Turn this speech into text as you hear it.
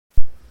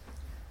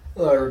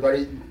Hello,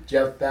 everybody.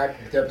 Jeff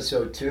back with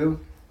episode 2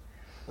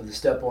 of the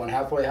Step 1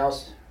 Halfway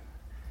House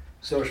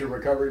Social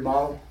Recovery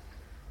Model.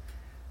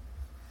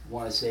 I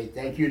want to say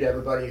thank you to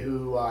everybody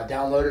who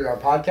downloaded our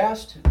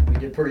podcast. We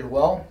did pretty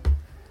well.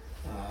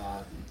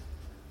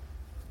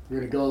 We're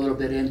going to go a little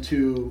bit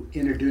into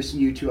introducing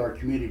you to our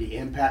community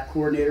impact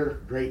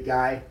coordinator. Great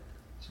guy.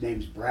 His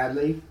name's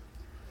Bradley.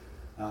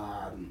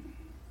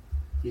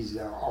 He's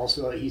there,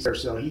 so he's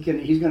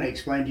going to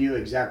explain to you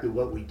exactly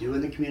what we do in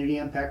the community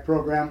impact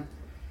program,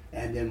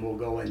 and then we'll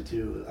go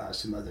into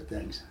some other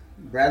things.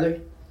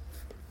 Bradley?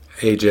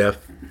 Hey, Jeff.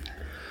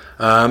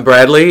 I'm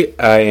Bradley.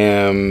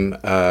 I'm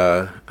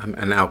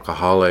an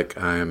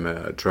alcoholic. I'm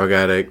a drug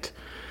addict.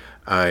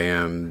 I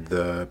am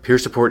the peer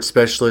support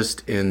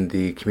specialist in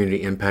the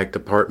community impact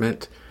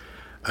department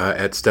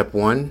at Step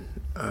 1.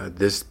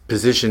 This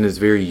position is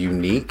very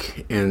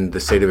unique in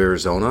the state of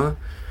Arizona.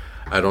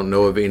 I don't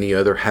know of any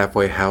other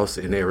halfway house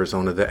in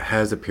Arizona that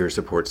has a peer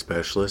support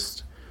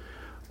specialist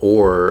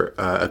or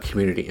a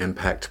community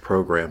impact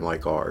program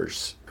like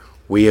ours.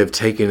 We have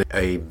taken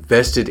a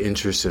vested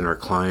interest in our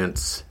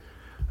clients.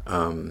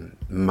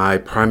 My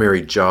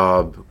primary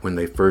job when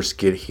they first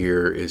get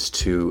here is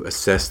to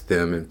assess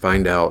them and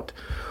find out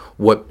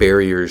what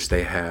barriers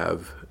they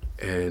have.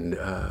 And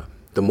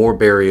the more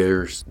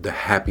barriers, the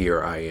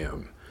happier I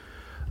am.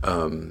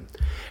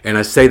 And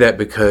I say that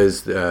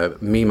because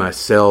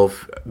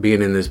myself,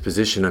 being in this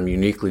position, I'm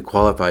uniquely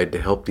qualified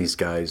to help these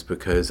guys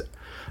because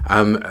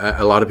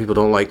a lot of people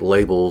don't like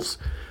labels,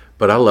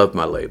 but I love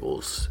my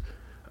labels.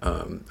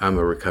 I'm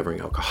a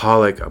recovering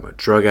alcoholic. I'm a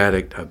drug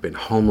addict. I've been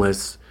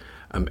homeless.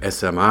 I'm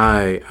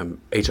SMI. I'm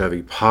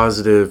HIV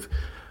positive.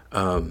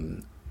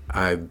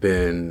 I've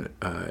been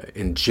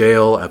in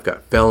jail. I've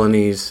got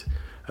felonies.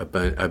 I've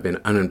been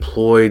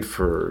unemployed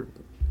for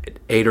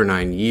 8 or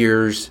 9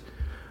 years.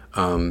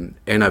 And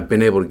I've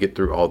been able to get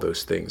through all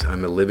those things.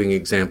 I'm a living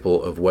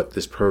example of what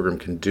this program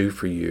can do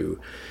for you.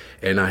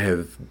 And I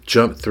have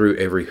jumped through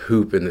every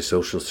hoop in the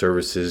social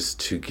services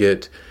to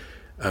get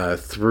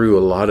through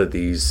a lot of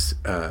these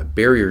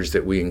barriers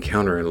that we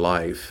encounter in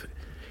life.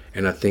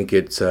 And I think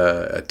it's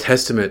a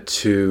testament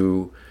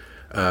to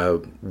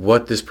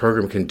what this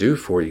program can do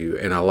for you.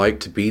 And I like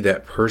to be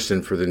that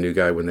person for the new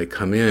guy when they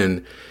come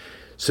in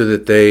so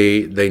that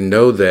they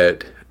know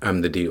that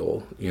I'm the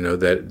deal,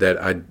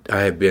 that I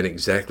have been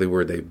exactly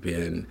where they've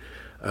been.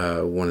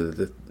 One of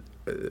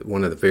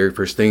the very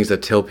first things I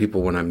tell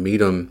people when I meet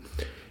them,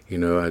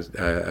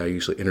 I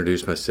usually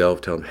introduce myself,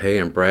 tell them, hey,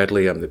 I'm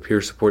Bradley. I'm the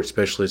peer support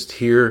specialist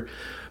here.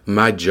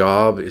 My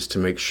job is to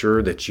make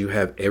sure that you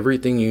have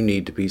everything you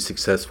need to be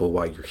successful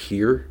while you're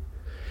here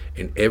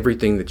and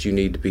everything that you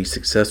need to be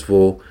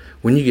successful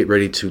when you get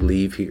ready to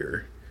leave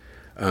here.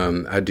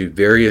 I do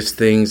various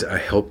things. I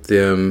help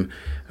them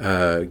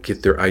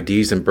get their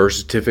IDs and birth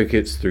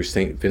certificates through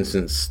St.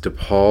 Vincent's de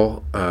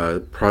Paul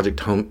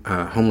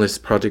Homeless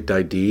Project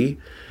ID.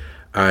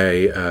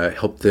 I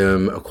help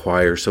them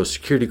acquire Social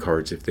Security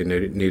cards if they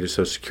need a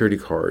Social Security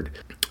card.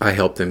 I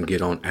help them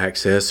get on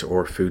access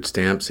or food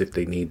stamps if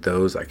they need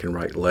those. I can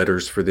write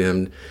letters for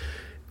them,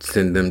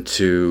 send them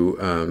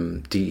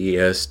to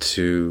DES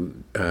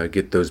to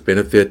get those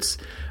benefits.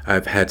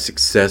 I've had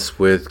success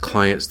with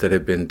clients that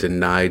have been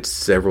denied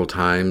several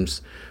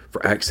times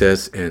for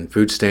access and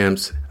food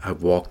stamps.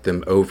 I've walked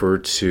them over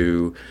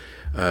to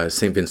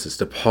St. Vincent's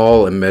de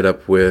Paul and met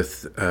up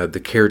with the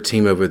care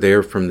team over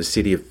there from the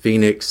city of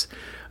Phoenix,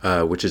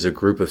 which is a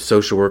group of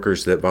social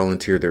workers that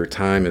volunteer their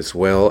time as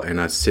well. And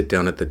I sit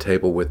down at the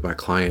table with my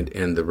client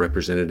and the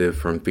representative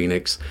from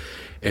Phoenix,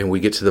 and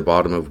we get to the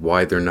bottom of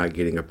why they're not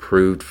getting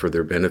approved for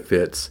their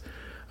benefits.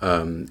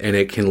 And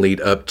it can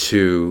lead up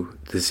to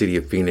the city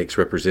of Phoenix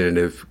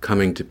representative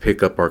coming to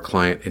pick up our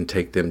client and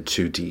take them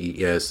to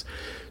DES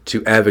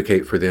to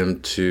advocate for them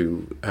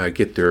to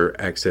get their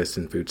access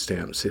and food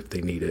stamps if they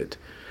need it.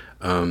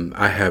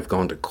 I have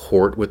gone to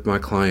court with my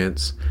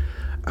clients.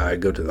 I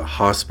go to the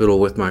hospital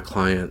with my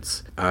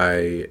clients.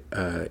 I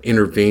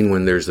intervene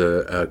when there's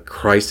a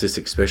crisis,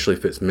 especially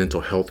if it's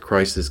mental health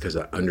crisis, because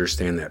I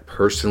understand that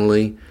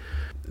personally.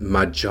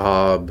 My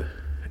job,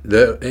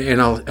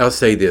 and I'll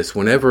say this,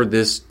 whenever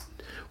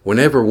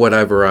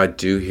whatever I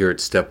do here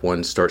at Step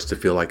 1 starts to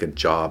feel like a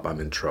job,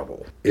 I'm in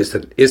trouble.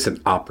 It's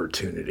an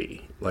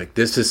opportunity. Like,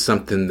 this is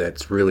something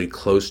that's really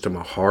close to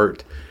my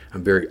heart.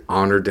 I'm very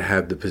honored to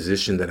have the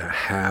position that I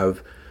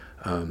have.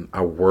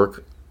 I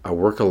work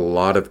a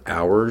lot of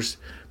hours,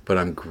 but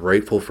I'm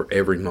grateful for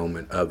every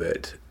moment of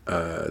it.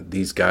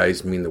 These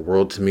guys mean the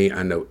world to me.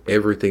 I know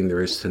everything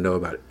there is to know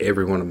about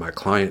every one of my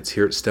clients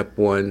here at Step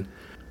 1.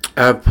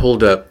 I've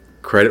pulled up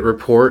credit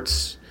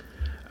reports.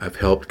 I've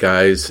helped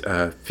guys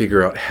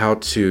figure out how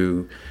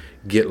to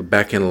get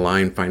back in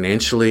line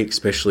financially,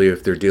 especially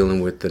if they're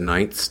dealing with the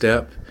 9th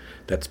step.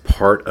 That's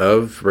part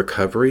of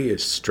recovery,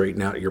 is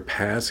straightening out your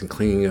past and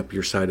cleaning up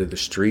your side of the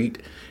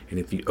street. And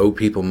if you owe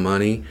people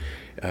money,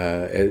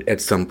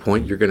 at some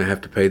point you're going to have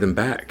to pay them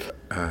back.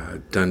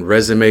 Done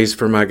resumes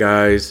for my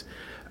guys.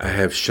 I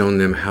have shown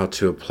them how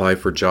to apply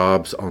for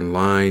jobs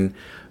online.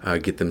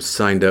 get them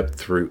signed up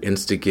through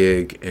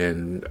Instagig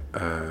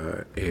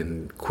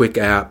and Quick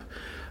App.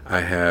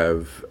 I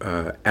have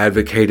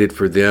advocated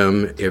for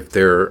them if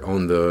they're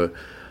on the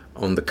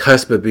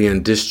cusp of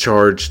being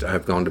discharged.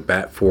 I've gone to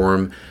bat for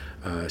them,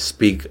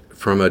 speak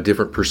from a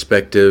different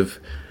perspective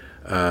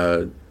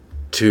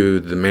to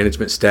the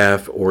management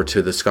staff or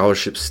to the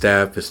scholarship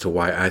staff as to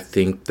why I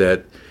think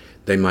that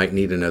they might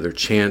need another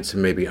chance,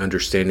 and maybe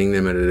understanding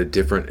them at a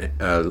different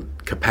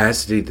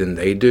capacity than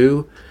they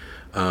do.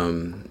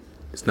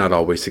 It's not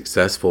always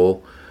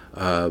successful,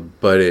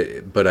 but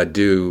I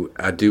do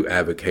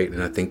advocate,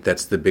 and I think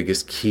that's the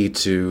biggest key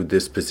to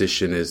this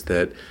position is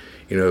that,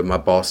 my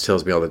boss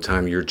tells me all the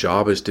time, your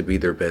job is to be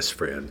their best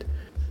friend,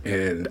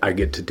 and I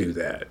get to do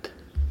that.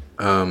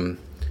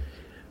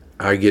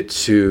 I get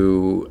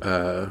to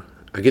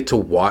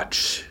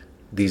watch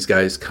these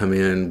guys come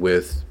in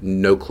with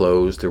no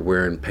clothes. They're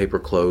wearing paper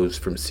clothes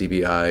from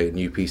CBI and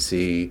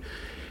UPC.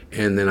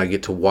 And then I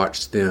get to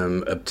watch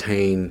them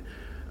obtain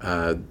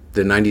the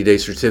 90-day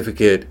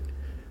certificate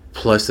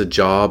plus a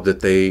job that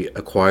they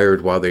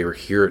acquired while they were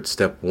here at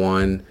Step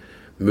 1,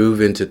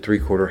 move into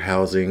three-quarter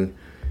housing,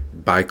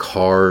 buy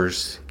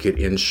cars, get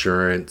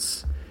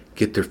insurance,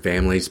 get their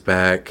families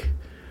back,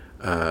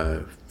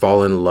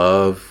 fall in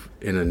love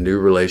in a new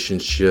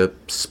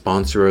relationship,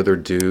 sponsor other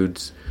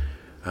dudes.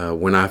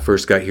 When I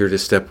first got here to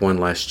Step 1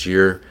 last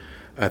year,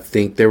 I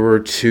think there were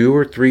 2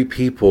 or 3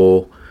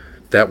 people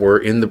that were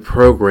in the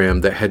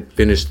program that had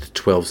finished the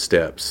 12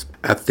 steps.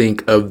 I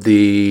think of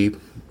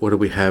what do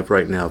we have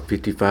right now,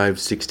 55,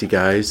 60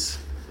 guys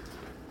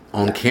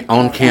on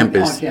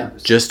campus,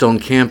 just on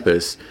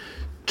campus.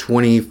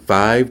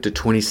 25 to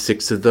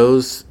 26 of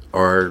those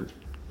are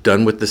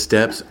done with the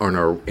steps and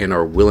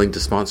are willing to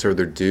sponsor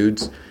their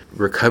dudes.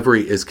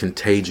 Recovery is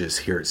contagious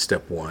here at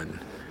Step 1.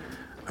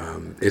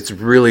 It's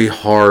really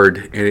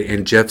hard,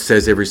 and Jeff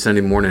says every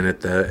Sunday morning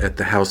at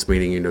the house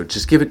meeting,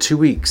 just give it 2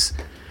 weeks.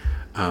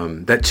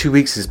 That 2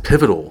 weeks is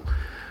pivotal,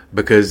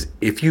 because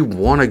if you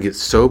want to get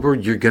sober,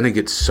 you're going to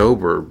get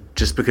sober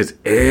just because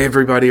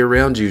everybody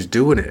around you is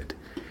doing it.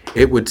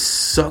 It would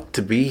suck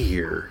to be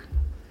here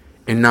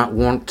and not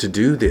want to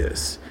do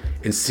this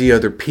and see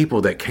other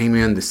people that came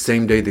in the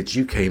same day that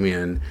you came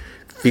in,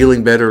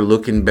 feeling better,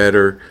 looking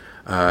better,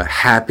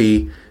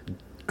 happy,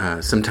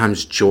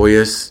 sometimes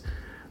joyous.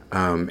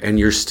 And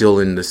you're still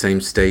in the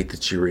same state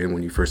that you were in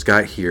when you first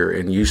got here.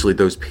 And usually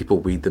those people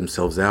weed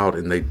themselves out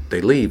and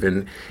they leave.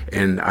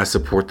 And I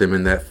support them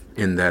in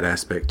that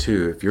aspect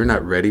too. If you're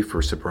not ready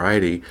for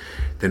sobriety,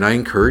 then I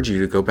encourage you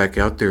to go back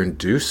out there and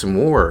do some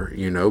more.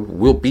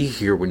 We'll be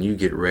here when you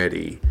get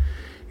ready.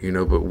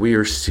 But we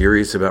are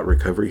serious about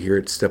recovery here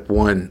at Step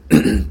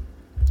 1.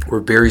 We're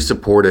very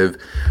supportive.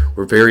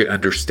 We're very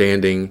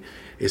understanding.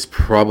 Is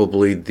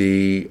probably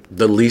the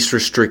least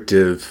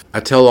restrictive. I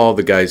tell all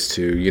the guys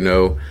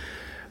too,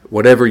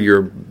 whatever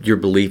your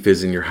belief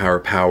is in your higher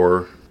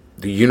power,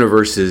 the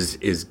universe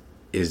is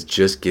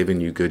just giving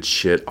you good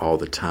shit all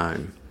the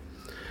time.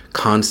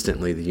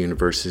 Constantly, the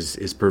universe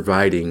is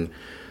providing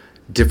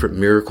different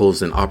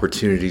miracles and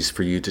opportunities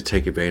for you to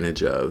take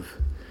advantage of.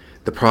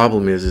 The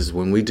problem is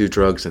when we do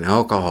drugs and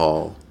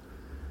alcohol,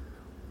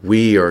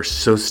 we are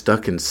so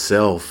stuck in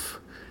self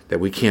that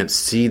we can't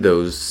see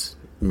those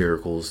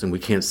miracles and we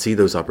can't see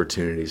those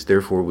opportunities.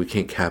 Therefore, we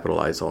can't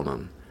capitalize on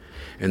them.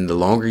 And the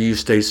longer you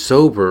stay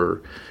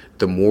sober,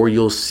 the more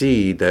you'll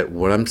see that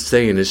what I'm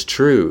saying is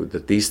true,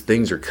 that these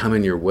things are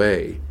coming your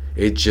way.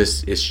 It's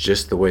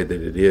just the way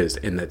that it is,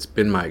 and that's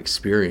been my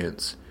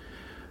experience.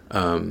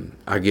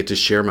 I get to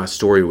share my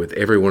story with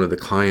every one of the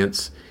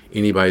clients,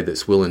 anybody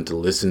that's willing to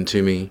listen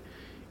to me.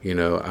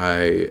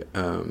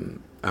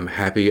 I'm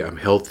happy, I'm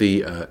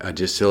healthy. I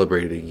just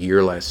celebrated a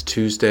year last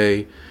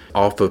Tuesday.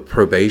 Off of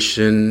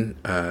probation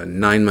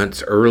 9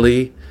 months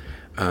early.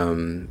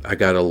 I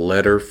got a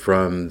letter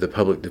from the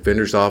public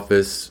defender's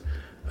office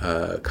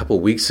a couple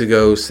weeks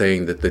ago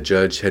saying that the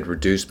judge had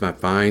reduced my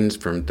fines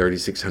from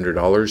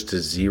 $3,600 to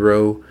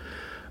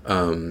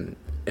 $0.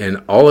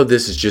 And all of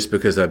this is just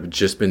because I've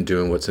just been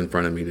doing what's in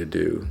front of me to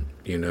do.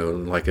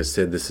 Like I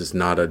said, this is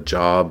not a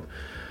job.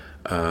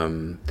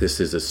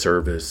 This is a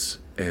service.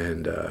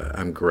 And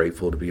I'm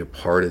grateful to be a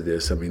part of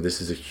this. I mean,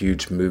 this is a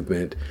huge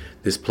movement.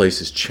 This place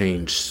has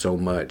changed so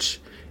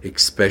much,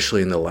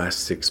 especially in the last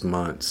 6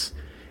 months.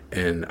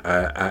 And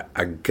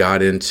I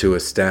got into a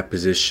staff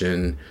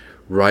position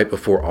right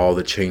before all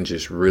the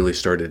changes really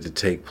started to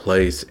take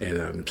place. And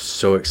I'm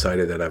so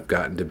excited that I've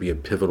gotten to be a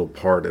pivotal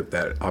part of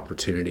that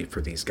opportunity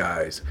for these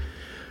guys.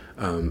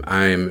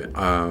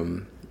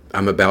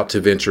 I'm about to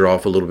venture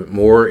off a little bit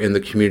more in the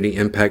community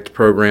impact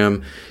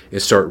program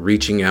and start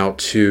reaching out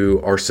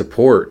to our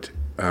support,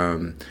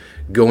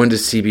 going to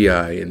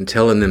CBI and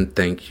telling them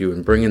thank you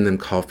and bringing them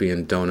coffee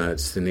and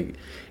donuts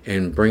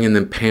and bringing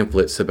them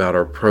pamphlets about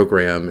our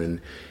program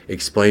and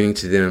explaining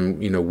to them,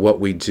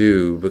 what we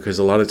do, because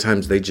a lot of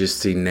times they just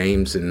see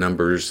names and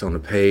numbers on a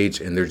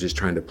page and they're just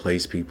trying to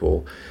place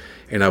people.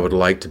 And I would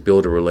like to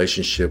build a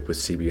relationship with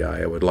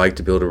CBI. I would like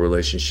to build a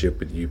relationship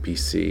with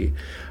UPC.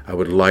 I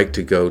would like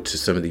to go to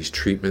some of these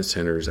treatment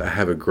centers. I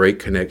have a great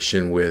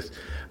connection with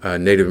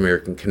Native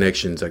American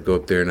Connections. I go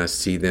up there and I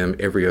see them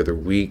every other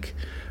week.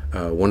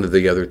 One of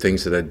the other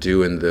things that I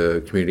do in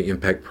the Community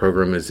Impact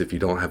Program is if you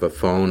don't have a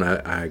phone,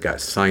 I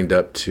got signed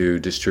up to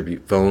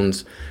distribute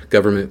phones,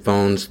 government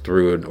phones,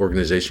 through an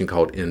organization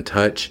called In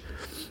Touch.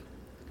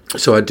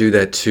 So I do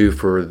that too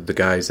for the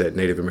guys at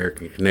Native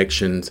American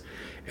Connections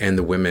and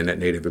the women at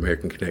Native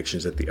American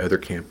Connections at the other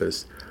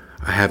campus.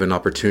 I have an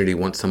opportunity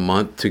once a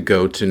month to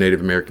go to Native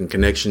American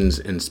Connections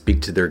and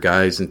speak to their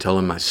guys and tell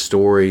them my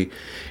story,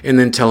 and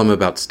then tell them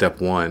about Step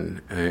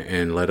One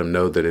and let them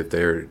know that if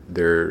they're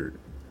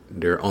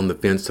on the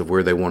fence of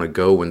where they want to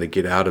go when they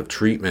get out of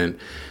treatment,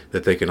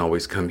 that they can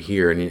always come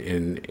here.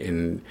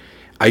 And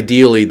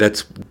ideally,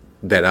 that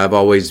I've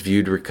always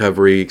viewed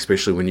recovery,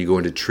 especially when you go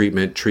into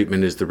treatment.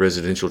 Treatment is the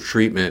residential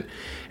treatment,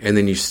 and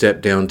then you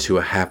step down to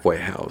a halfway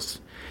house.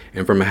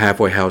 And from a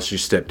halfway house, you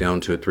step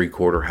down to a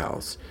three-quarter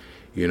house.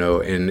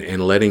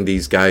 And letting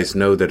these guys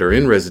know that are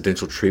in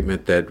residential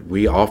treatment that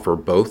we offer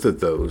both of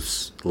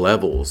those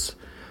levels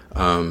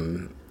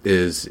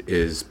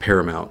is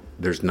paramount.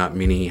 There's not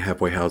many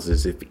halfway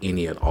houses, if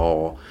any at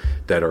all,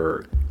 that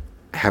are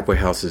halfway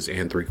houses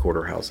and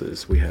three-quarter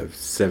houses. We have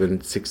 7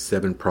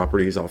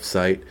 properties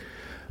off-site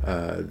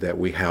that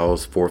we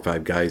house 4 or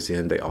 5 guys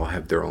in. They all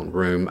have their own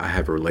room. I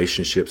have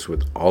relationships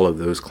with all of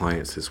those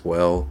clients as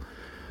well.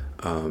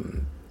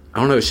 I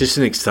don't know, it's just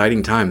an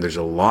exciting time. There's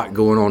a lot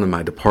going on in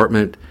my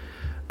department.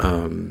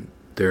 I'm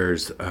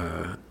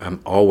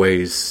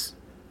always,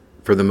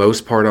 for the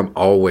most part, I'm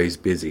always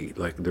busy.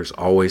 Like, there's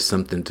always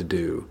something to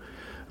do.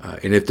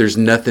 And if there's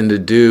nothing to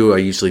do, I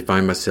usually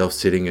find myself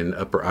sitting in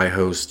Upper I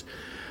Host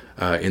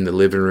in the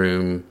living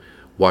room,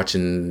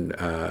 watching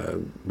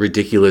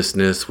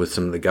ridiculousness with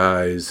some of the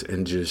guys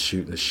and just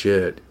shooting the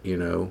shit,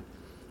 And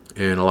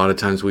a lot of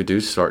times we do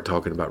start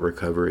talking about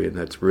recovery, and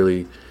that's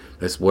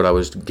what I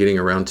was getting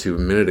around to a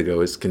minute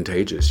ago. It's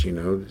contagious,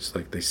 It's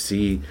like they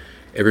see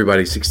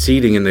everybody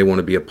succeeding and they want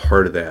to be a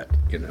part of that,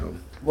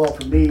 Well,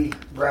 for me,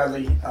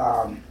 Bradley,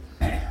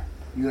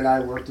 you and I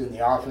worked in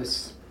the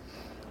office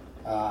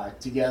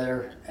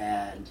together,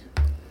 and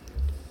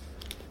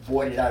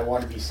boy, did I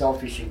want to be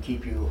selfish and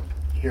keep you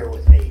here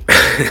with me,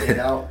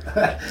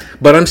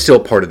 But I'm still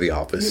part of the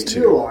office, too.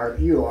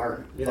 You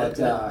are. Yeah, but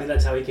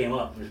that's how he came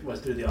up,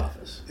 was through the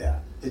office. Yeah,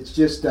 it's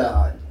just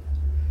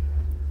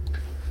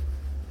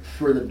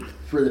for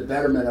the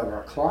betterment of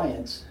our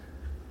clients,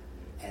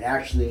 and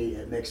actually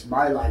it makes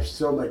my life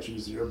so much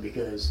easier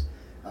because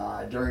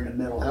during a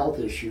mental health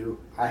issue,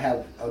 I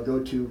have a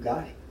go-to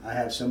guy. I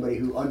have somebody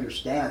who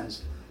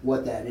understands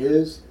what that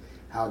is,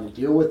 how to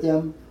deal with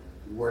them,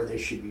 where they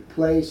should be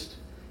placed.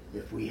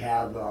 If we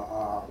have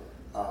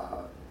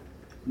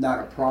not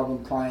a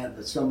problem client,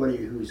 but somebody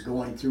who's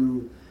going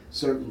through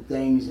certain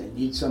things and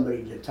needs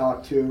somebody to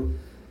talk to,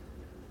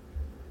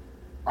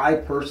 I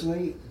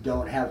personally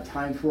don't have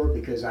time for it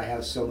because I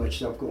have so much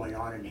stuff going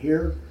on in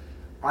here.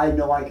 I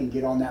know I can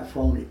get on that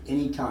phone at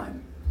any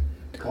time,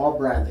 call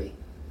Bradley,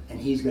 and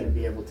he's going to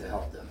be able to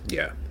help them.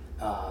 Yeah.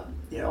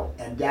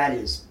 And that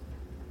is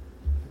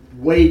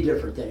way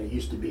different than it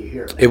used to be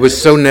here. It was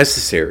so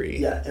necessary.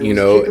 Yeah, kick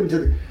 'em to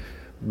the,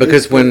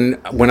 because when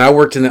I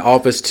worked in the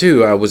office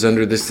too, I was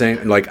under the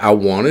same, like, I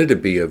wanted to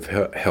be of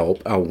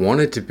help, I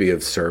wanted to be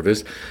of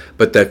service,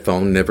 but that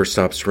phone never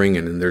stops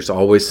ringing, and there's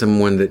always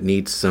someone that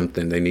needs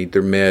something. They need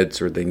their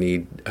meds, or they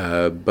need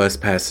bus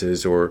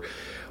passes, or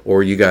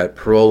you got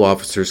parole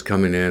officers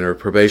coming in, or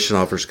probation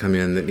officers come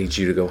in that need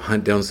you to go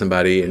hunt down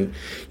somebody, and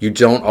you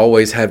don't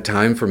always have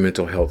time for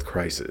mental health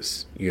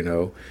crisis,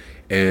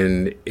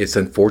 And it's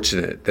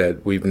unfortunate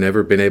that we've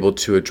never been able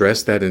to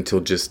address that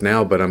until just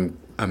now, but I'm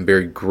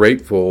very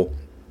grateful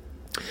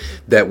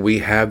that we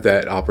have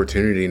that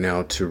opportunity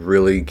now to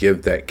really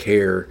give that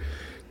care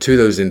to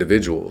those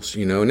individuals,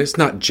 and it's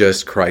not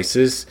just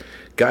crisis.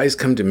 Guys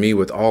come to me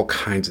with all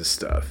kinds of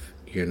stuff,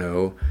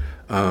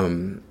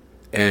 and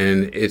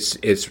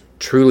it's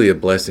truly a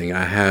blessing.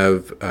 I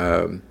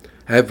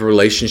have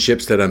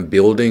relationships that I'm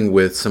building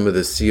with some of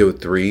the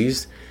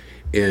CO3s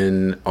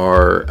in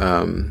our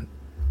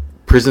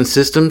prison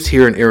systems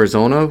here in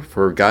Arizona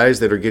for guys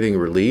that are getting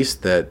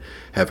released that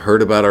have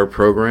heard about our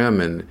program,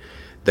 and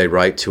they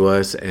write to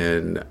us,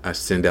 and I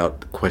send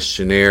out the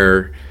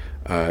questionnaire.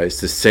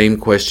 It's the same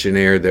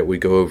questionnaire that we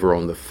go over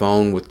on the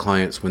phone with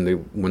clients when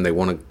they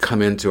want to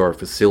come into our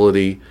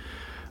facility.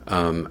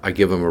 I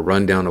give them a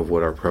rundown of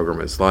what our program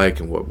is like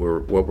and what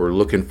we're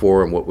looking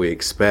for and what we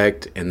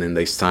expect, and then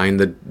they sign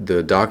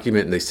the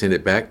document and they send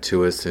it back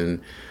to us.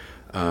 And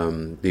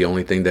the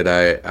only thing that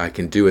I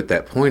can do at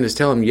that point is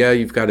tell them, yeah,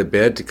 you've got a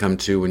bed to come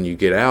to when you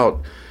get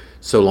out,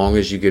 so long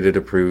as you get it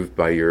approved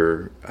by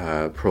your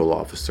parole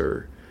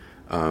officer.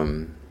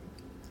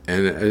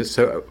 And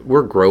so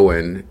we're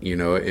growing,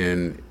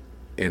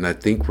 and I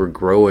think we're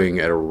growing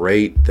at a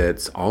rate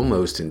that's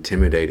almost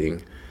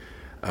intimidating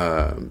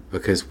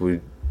because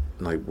where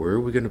are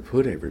we going to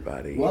put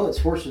everybody? Well, it's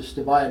forced us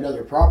to buy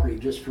another property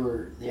just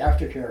for the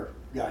aftercare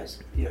guys,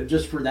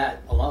 just for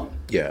that alone.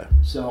 Yeah.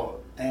 So,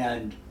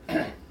 and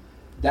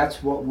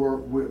that's what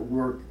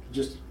we're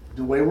just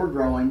the way we're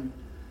growing.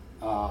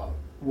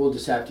 we'll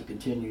just have to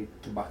continue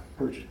to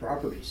purchase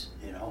properties,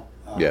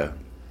 Yeah.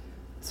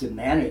 to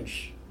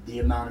manage the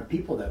amount of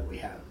people that we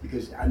have.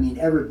 Because, I mean,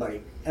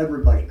 everybody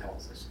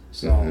calls us.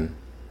 So,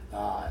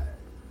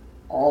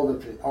 all the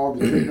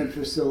treatment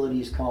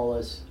facilities call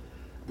us.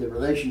 The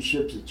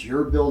relationships that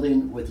you're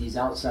building with these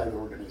outside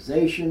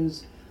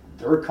organizations,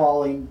 they're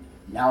calling.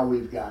 Now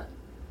we've got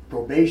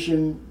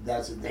probation.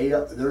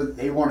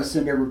 They want to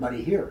send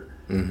everybody here.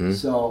 Mm-hmm.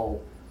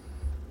 So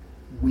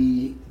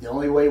the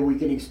only way we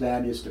can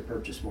expand is to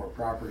purchase more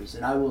properties.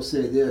 And I will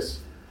say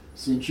this: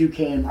 since you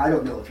came, I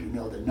don't know if you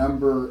know the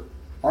number.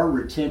 Our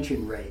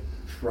retention rate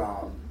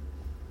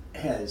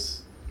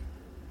has,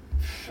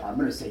 I'm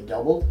going to say,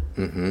 doubled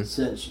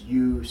since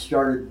you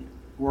started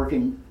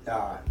working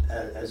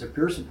as a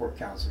peer support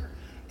counselor.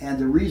 And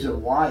the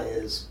reason why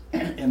is,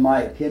 in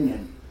my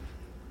opinion,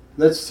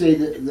 let's say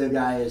that the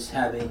guy is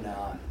having,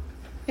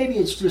 maybe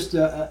it's just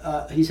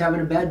he's having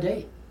a bad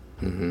day.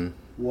 Mm-hmm.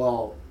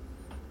 Well,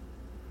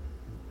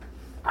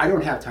 I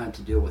don't have time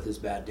to deal with his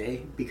bad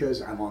day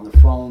because I'm on the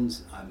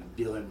phones, I'm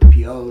dealing with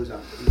POs,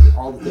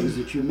 all the things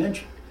that you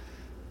mentioned.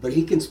 But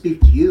he can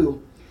speak to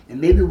you,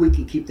 and maybe we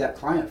can keep that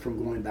client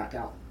from going back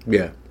out.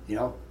 Yeah.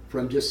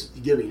 From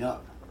just giving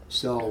up.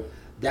 So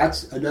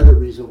that's another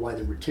reason why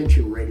the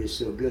retention rate is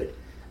so good.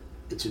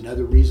 It's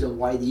another reason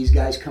why these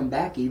guys come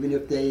back, even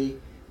if they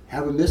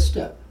have a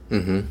misstep.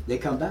 Mm-hmm. They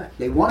come back.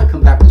 They want to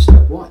come back to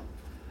step one.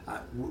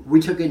 We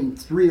took in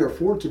 3 or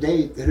 4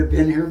 today that have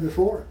been here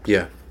before.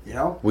 Yeah.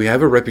 We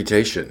have a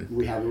reputation.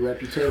 We have a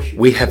reputation.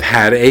 We have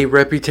had a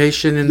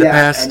reputation in the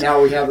past. And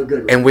now we have a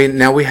good reputation. And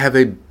now we have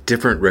a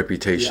different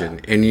reputation.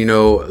 Yeah.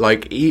 And,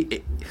 like,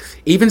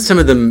 even some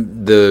of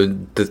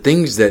the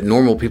things that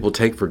normal people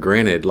take for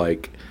granted,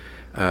 like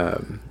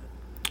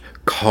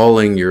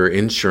calling your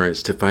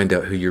insurance to find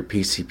out who your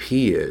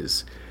PCP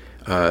is,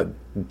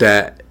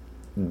 that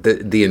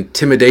the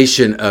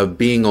intimidation of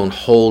being on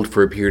hold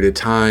for a period of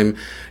time,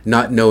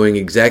 not knowing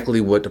exactly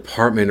what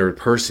department or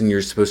person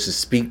you're supposed to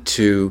speak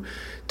to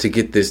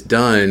get this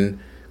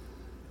done.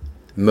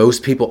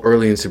 Most people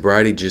early in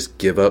sobriety just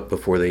give up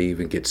before they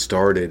even get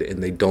started,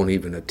 and they don't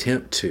even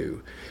attempt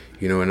to.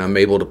 And I'm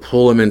able to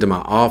pull them into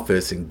my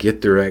office and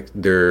get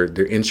their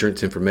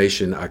insurance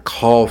information. I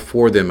call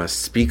for them. I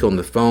speak on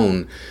the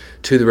phone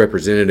to the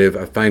representative.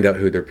 I find out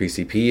who their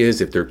PCP is.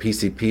 If their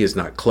PCP is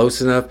not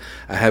close enough,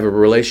 I have a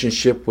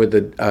relationship with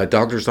a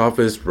doctor's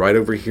office right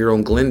over here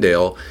on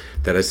Glendale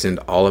that I send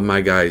all of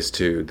my guys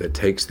to that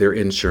takes their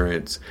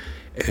insurance.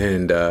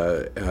 And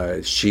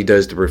she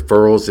does the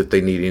referrals if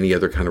they need any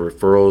other kind of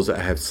referrals. I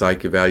have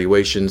psych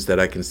evaluations that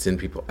I can send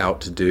people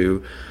out to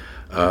do.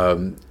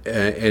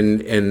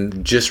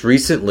 And just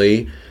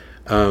recently,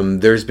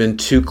 there's been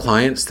 2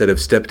 clients that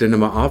have stepped into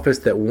my office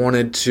that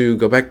wanted to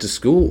go back to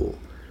school.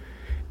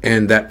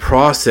 And that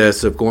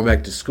process of going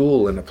back to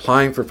school and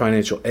applying for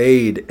financial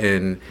aid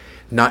and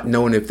not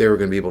knowing if they were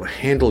going to be able to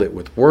handle it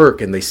with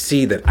work, and they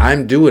see that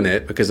I'm doing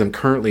it because I'm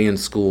currently in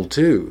school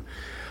too,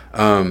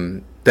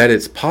 that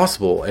it's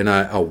possible. And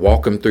I'll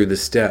walk them through the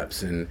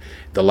steps. And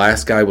the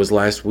last guy was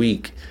last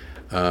week.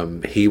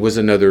 He was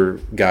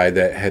another guy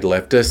that had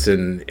left us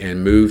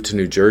and moved to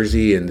New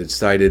Jersey and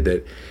decided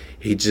that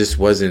he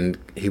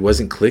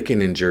wasn't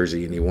clicking in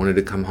Jersey and he wanted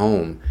to come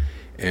home.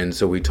 And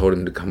so we told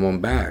him to come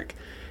on back.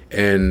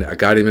 And I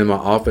got him in my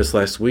office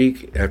last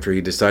week after he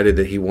decided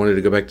that he wanted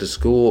to go back to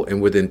school. And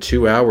within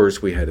 2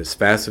 hours, we had his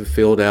FAFSA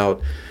filled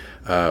out.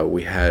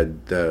 We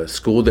had the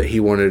school that he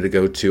wanted to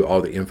go to, all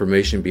the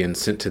information being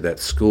sent to that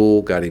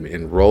school, got him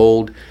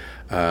enrolled,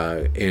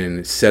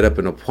 and set up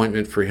an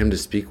appointment for him to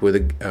speak with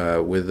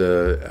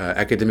a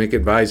academic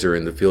advisor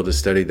in the field of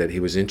study that he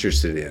was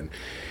interested in.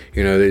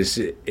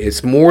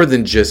 It's more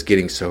than just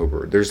getting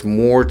sober. There's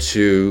more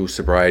to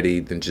sobriety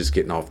than just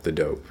getting off the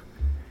dope.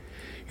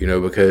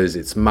 Because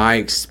it's my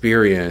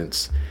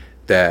experience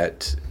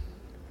that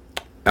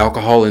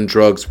alcohol and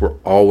drugs were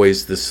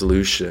always the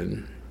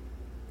solution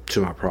to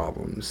my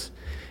problems.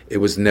 It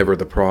was never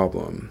the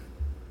problem.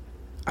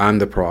 I'm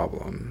the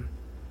problem.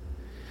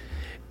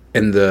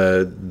 And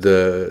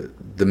the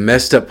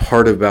messed up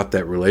part about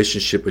that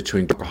relationship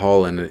between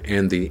alcohol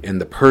and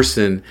the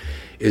person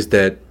is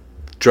that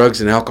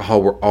drugs and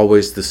alcohol were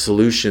always the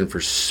solution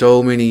for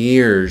so many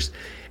years,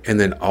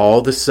 and then all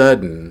of a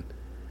sudden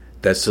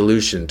that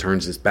solution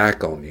turns its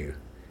back on you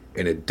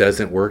and it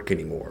doesn't work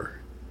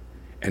anymore.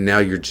 And now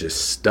you're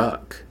just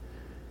stuck.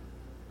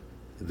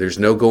 There's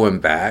no going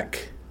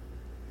back.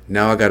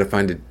 Now I got to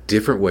find a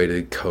different way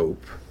to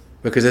cope,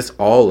 because that's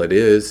all it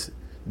is.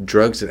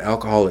 Drugs and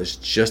alcohol is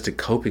just a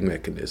coping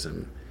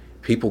mechanism.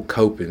 People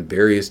cope in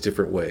various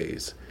different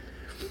ways.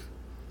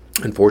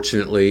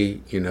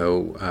 Unfortunately,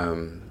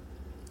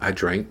 I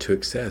drank to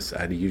excess.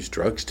 I had to use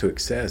drugs to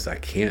excess. I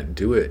can't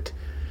do it.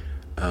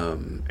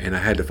 And I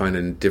had to find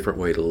a different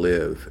way to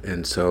live.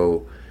 And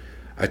so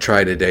I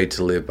try today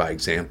to live by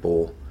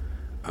example.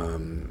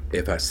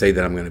 If I say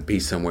that I'm going to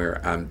be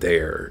somewhere, I'm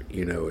there.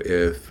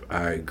 If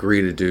I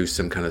agree to do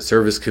some kind of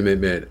service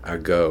commitment, I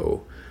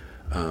go.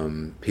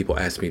 People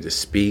ask me to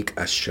speak,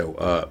 I show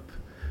up.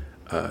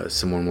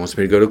 Someone wants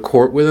me to go to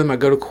court with them, I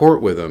go to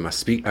court with them.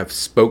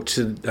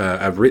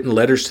 I've written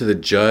letters to the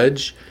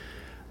judge.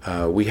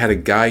 We had a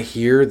guy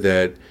here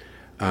that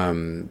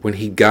when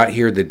he got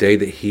here, the day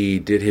that he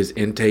did his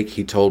intake,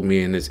 he told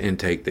me in his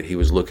intake that he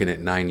was looking at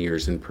 9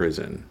 years in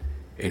prison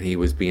and he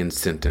was being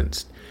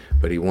sentenced,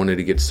 but he wanted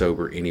to get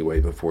sober anyway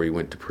before he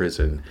went to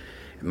prison.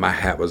 And my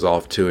hat was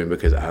off to him,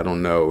 because I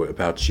don't know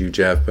about you,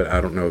 Jeff, but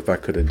I don't know if I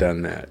could have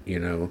done that.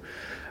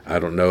 I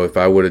don't know if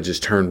I would have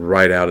just turned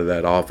right out of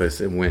that office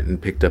and went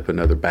and picked up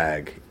another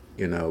bag,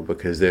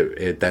 because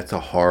that's a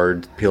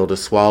hard pill to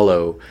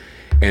swallow,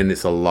 and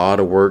it's a lot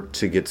of work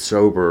to get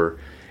sober.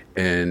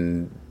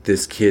 And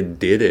this kid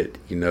did it,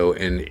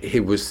 and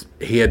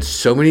he had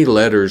so many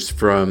letters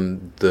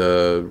from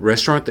the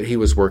restaurant that he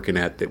was working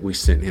at that we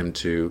sent him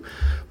to,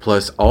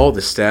 plus all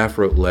the staff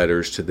wrote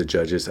letters to the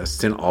judges. I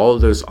sent all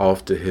of those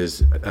off to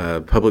his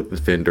public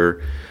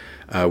defender.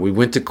 We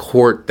went to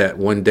court that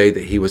one day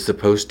that he was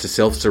supposed to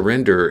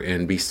self-surrender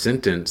and be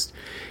sentenced,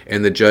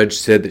 and the judge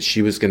said that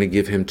she was going to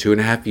give him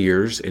 2.5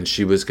 years, and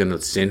she was going to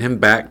send him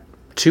back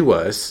to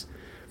us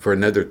for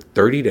another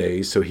 30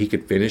 days so he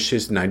could finish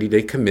his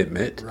 90-day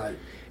commitment. Right.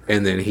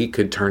 And then he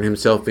could turn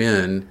himself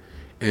in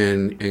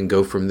and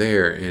go from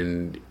there.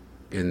 And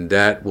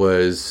that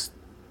was,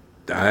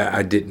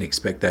 I didn't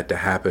expect that to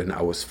happen.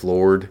 I was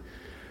floored.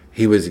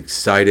 He was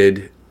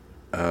excited.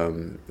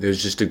 It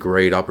was just a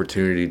great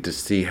opportunity to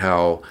see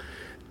how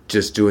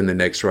just doing the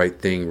next right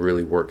thing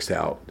really works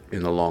out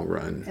in the long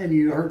run. And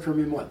you heard from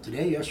him,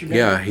 yesterday?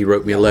 Yeah, he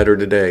wrote me a letter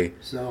today.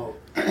 So...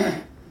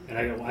 And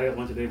I got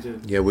one today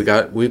too. Yeah,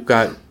 we've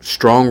got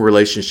strong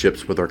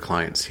relationships with our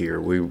clients here.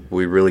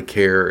 We really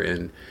care,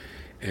 and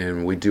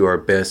we do our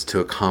best to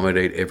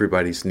accommodate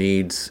everybody's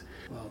needs.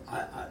 Well,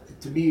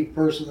 to me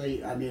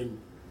personally,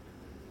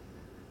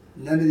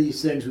 none of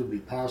these things would be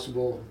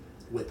possible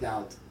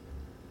without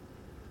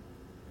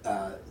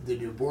the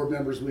new board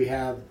members we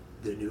have,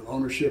 the new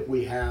ownership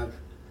we have,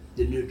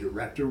 the new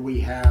director we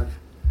have,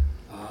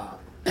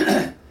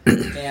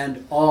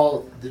 and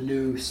all the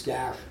new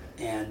staff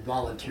and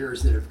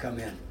volunteers that have come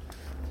in.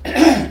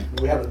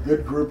 We have a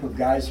good group of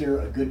guys here,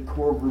 a good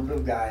core group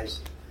of guys,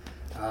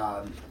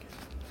 and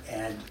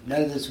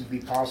none of this would be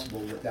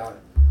possible without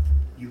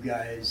you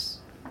guys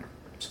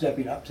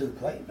stepping up to the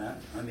plate, man.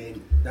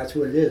 That's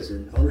what it is.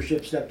 And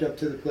ownership stepped up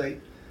to the plate,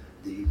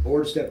 the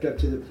board stepped up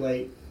to the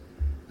plate,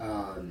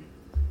 and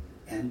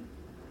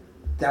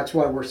that's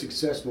why we're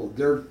successful.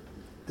 They're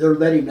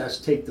letting us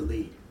take the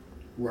lead,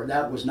 where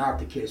that was not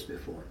the case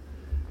before.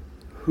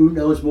 Who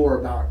knows more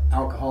about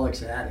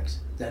alcoholics and addicts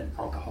than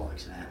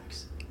alcoholics and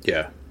addicts?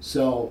 Yeah.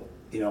 So,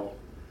 the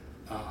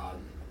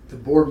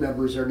board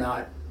members are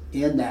not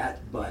in that,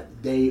 but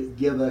they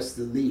give us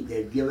the lead.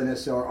 They've given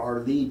us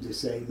our lead to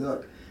say,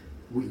 look,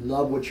 we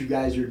love what you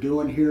guys are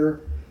doing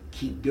here.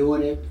 Keep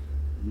doing it.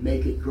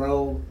 Make it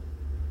grow.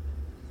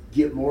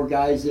 Get more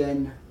guys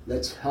in.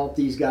 Let's help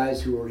these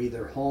guys who are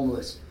either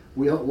homeless.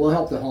 We'll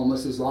help the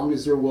homeless as long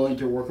as they're willing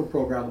to work a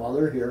program while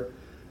they're here,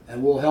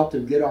 and we'll help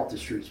them get off the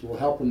streets. We'll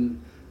help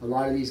them. A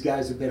lot of these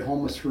guys have been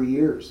homeless for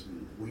years.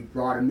 We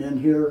brought them in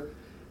here,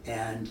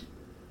 and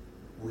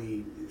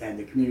the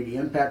community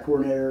impact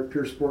coordinator,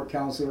 peer support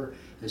counselor,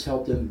 has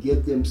helped them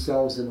get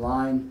themselves in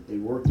line. They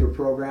work their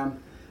program.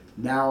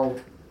 Now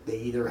they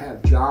either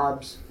have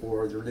jobs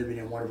or they're living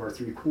in one of our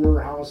 3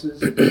 core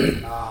houses,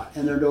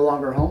 and they're no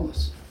longer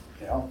homeless.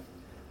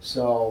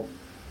 So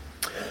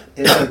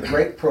it's a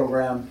great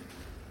program.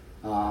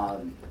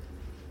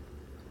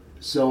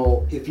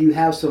 So if you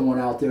have someone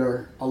out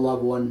there, a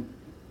loved one,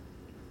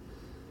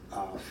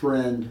 a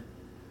friend,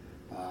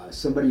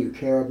 somebody you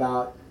care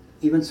about,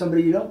 even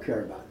somebody you don't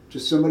care about,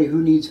 just somebody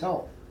who needs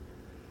help,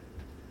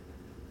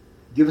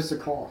 give us a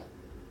call.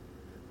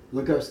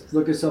 Look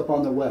us up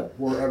on the web.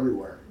 We're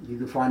everywhere. You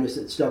can find us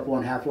at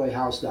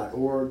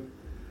step1halfwayhouse.org.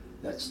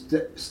 That's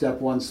step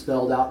one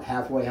spelled out,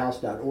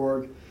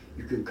 halfwayhouse.org.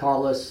 You can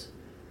call us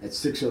at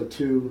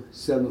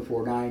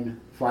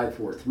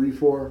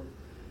 602-749-5434.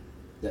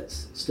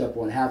 That's Step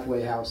 1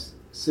 Halfway House,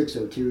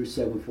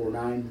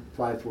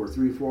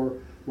 602-749-5434.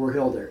 We're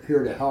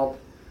here to help.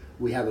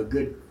 We have a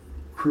good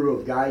crew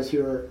of guys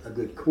here, a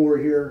good core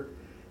here,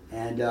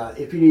 and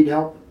if you need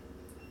help,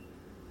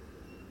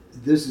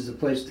 this is the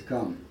place to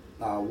come.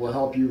 We'll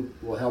help you.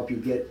 We'll help you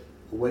get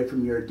away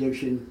from your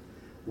addiction.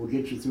 We'll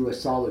get you through a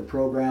solid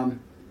program,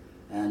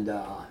 and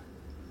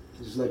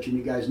just let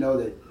you guys know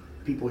that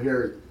people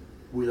here,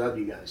 we love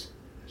you guys.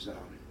 So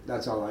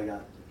that's all I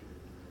got.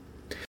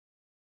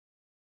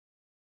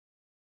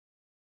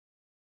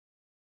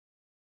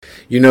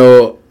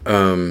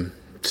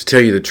 To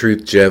tell you the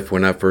truth, Jeff,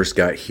 when I first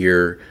got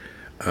here,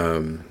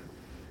 oh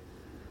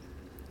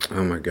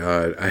my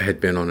God, I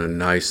had been on a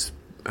nice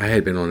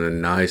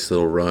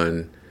little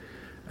run.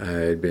 I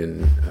had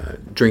been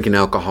drinking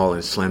alcohol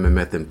and slamming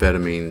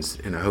methamphetamines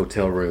in a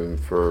hotel room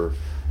for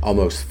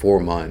almost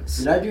 4 months.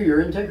 Did I do your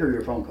intake or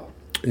your phone call?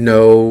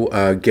 No,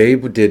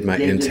 Gabe did my Gabe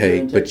did your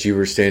intake, intake? but you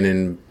were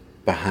standing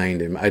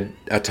behind him. I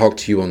talked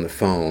to you on the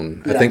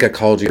phone. Yeah. I think I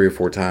called you 3 or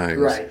 4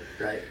 times. Right.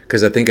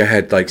 because I think I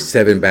had like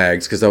 7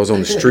 bags because I was on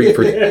the street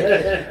for like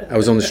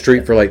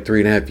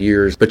 3.5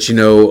 years. But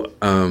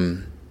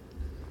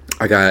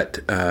I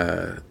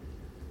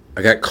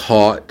got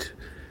caught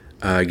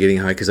getting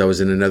high because I was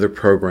in another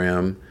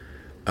program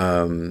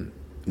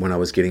when I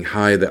was getting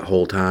high that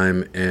whole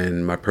time,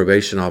 and my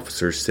probation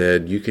officer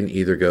said you can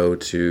either go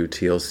to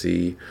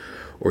TLC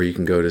or you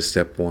can go to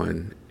Step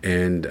 1.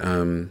 And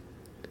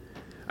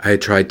I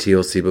had tried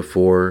TLC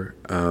before,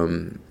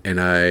 and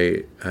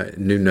I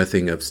knew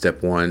nothing of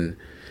Step 1.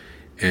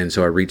 And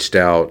so I reached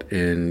out,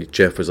 and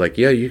Jeff was like,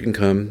 yeah, you can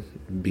come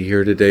be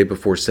here today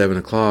before 7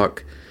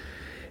 o'clock.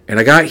 And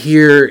I got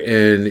here,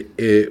 and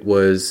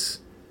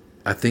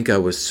I think I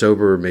was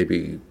sober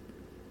maybe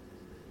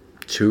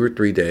 2 or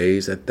 3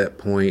 days at that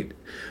point,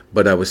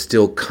 but I was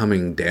still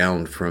coming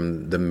down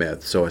from the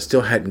meth. So I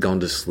still hadn't gone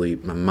to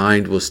sleep. My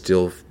mind was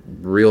still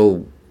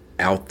real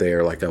out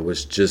there. Like I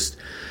was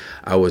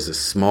a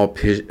small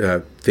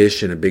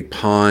fish in a big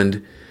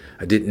pond.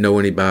 I didn't know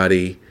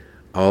anybody.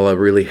 All I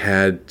really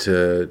had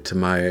to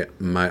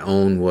my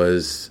own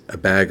was a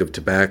bag of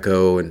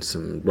tobacco and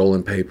some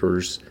rolling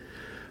papers.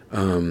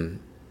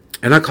 And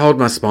I called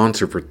my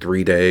sponsor for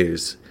 3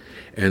 days.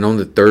 And on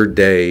the 3rd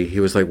day, he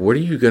was like, what are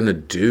you going to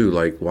do?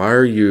 Like, why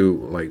are you,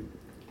 like,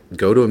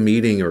 go to a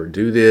meeting or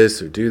do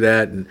this or do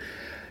that? And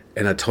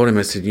I told him,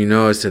 I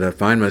said, I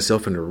find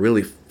myself in a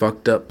really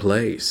fucked up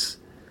place.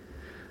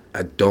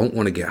 I don't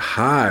want to get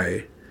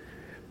high,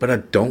 but I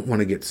don't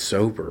want to get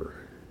sober.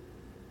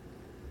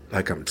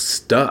 Like, I'm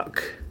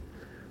stuck.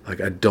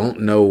 Like, I don't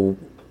know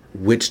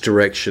which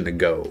direction to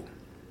go,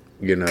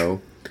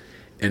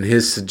 And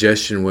his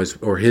suggestion was,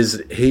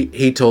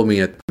 he told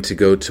me to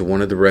go to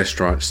one of the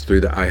restaurants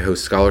through the iHost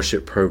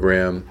scholarship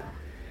program.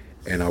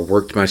 And I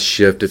worked my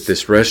shift at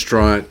this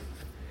restaurant.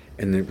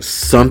 And there was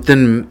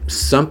something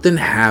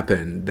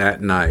happened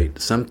that night.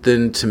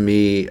 Something to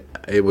me,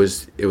 it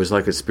was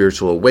like a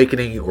spiritual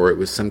awakening, or it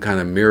was some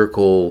kind of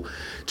miracle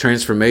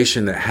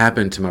transformation that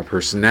happened to my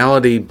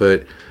personality.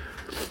 But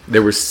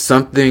there was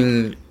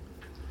something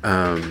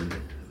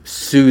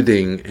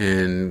soothing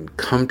and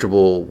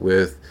comfortable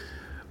with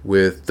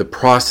the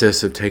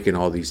process of taking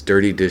all these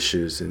dirty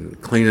dishes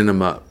and cleaning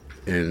them up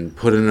and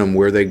putting them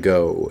where they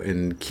go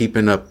and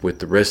keeping up with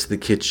the rest of the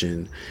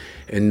kitchen,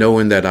 and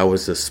knowing that I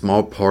was a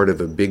small part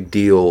of a big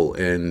deal,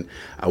 and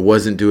I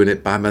wasn't doing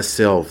it by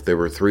myself. There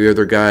were 3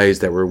 other guys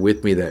that were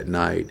with me that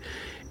night.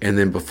 And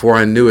then before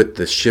I knew it,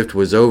 the shift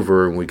was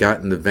over and we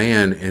got in the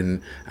van,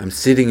 and I'm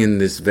sitting in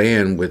this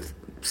van with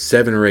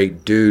 7 or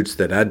 8 dudes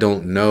that I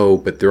don't know,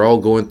 but they're all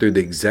going through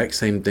the exact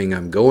same thing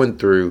I'm going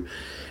through.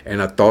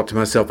 And I thought to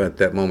myself at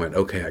that moment,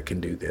 okay, I can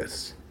do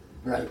this.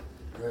 Right.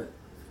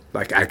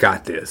 Like, I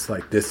got this.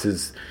 Like, this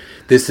is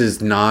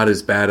not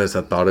as bad as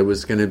I thought it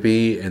was going to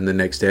be. And the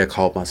next day I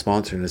called my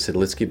sponsor and I said,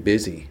 let's get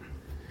busy.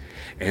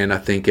 And I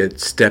think at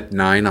Step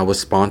 9 I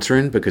was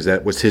sponsoring because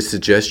that was his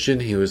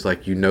suggestion. He was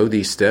like,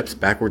 these steps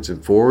backwards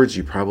and forwards.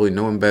 You probably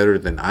know them better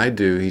than I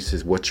do. He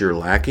says, what you're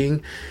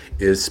lacking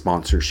is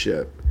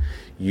sponsorship.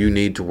 You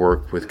need to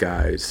work with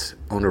guys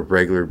on a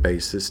regular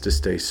basis to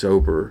stay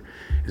sober.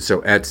 And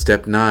so at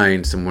Step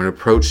 9, someone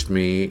approached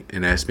me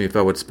and asked me if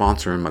I would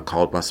sponsor him. I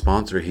called my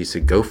sponsor. He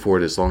said, go for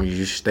it as long as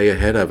you stay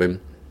ahead of him.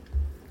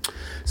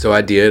 So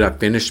I did. I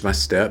finished my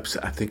steps.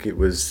 I think I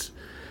was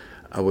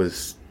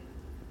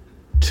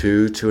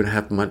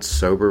 2.5 months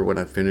sober when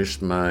I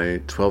finished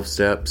my 12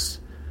 steps.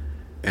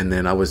 And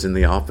then I was in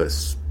the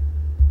office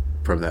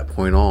from that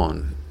point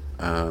on.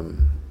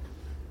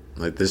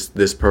 Like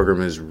this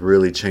program has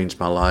really changed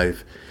my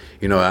life.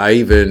 I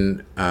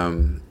even,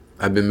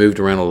 I've been moved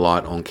around a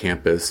lot on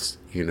campus,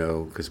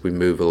 because we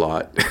move a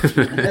lot.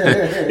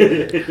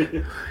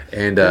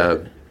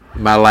 And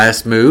my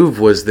last move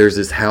was, there's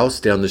this house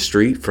down the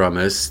street from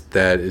us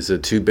that is a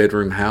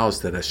 2-bedroom house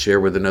that I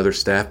share with another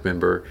staff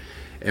member.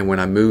 And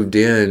when I moved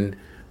in,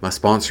 my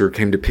sponsor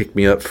came to pick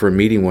me up for a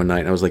meeting one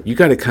night. And I was like, you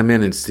got to come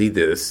in and see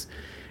this.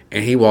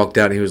 And he walked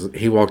out, and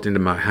he walked into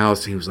my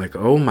house, and he was like,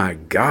 oh my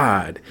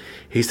God.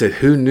 He said,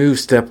 who knew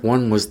Step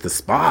 1 was the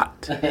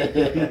spot?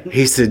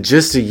 He said,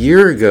 just a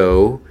year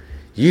ago,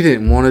 you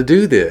didn't want to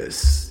do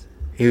this.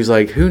 He was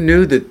like, who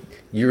knew that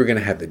you were going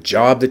to have the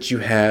job that you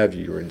have?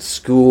 You were in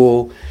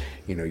school,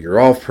 you're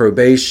off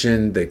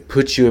probation. They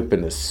put you up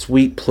in a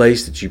sweet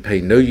place that you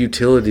pay no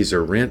utilities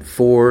or rent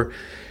for.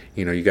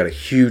 You got a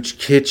huge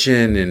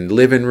kitchen and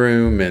living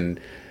room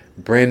and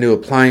brand new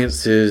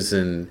appliances,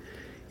 and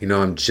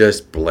I'm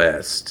just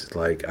blessed.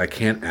 Like, I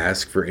can't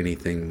ask for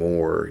anything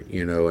more,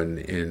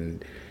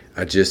 and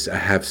I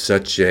have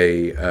such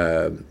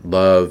a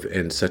love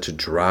and such a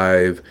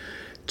drive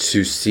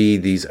to see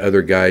these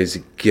other guys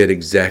get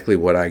exactly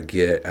what I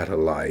get out of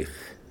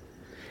life.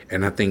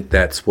 And I think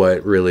that's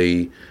what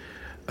really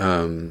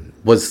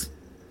was,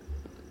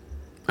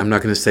 I'm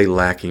not going to say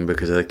lacking,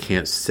 because I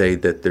can't say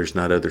that there's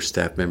not other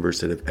staff members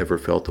that have ever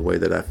felt the way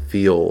that I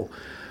feel.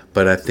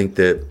 But I think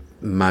that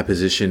my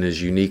position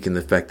is unique in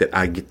the fact that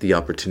I get the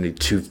opportunity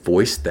to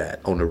voice that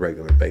on a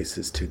regular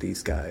basis to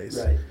these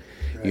guys. Right.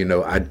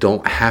 I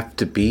don't have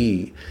to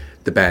be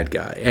the bad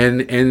guy.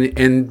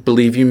 And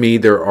believe you me,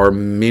 there are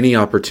many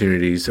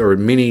opportunities or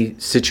many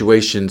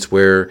situations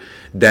where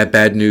that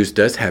bad news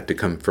does have to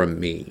come from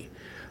me.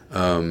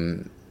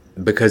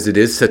 Because it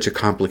is such a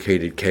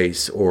complicated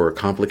case or a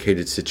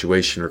complicated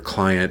situation or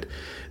client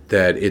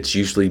that it's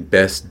usually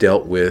best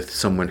dealt with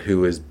someone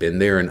who has been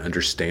there and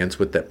understands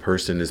what that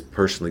person is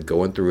personally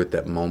going through at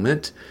that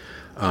moment.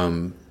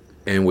 And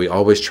we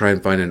always try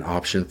and find an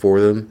option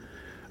for them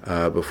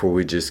before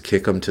we just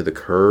kick them to the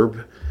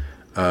curb.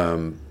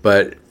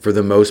 But for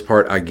the most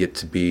part, I get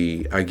to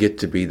be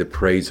the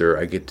praiser.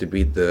 I get to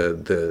be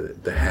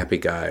the happy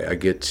guy. I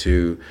get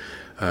to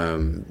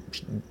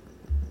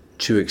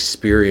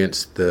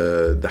experience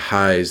the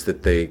highs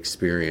that they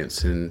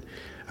experience, and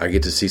I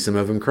get to see some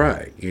of them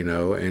cry,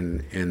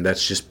 and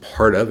that's just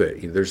part of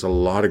it. There's a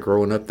lot of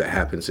growing up that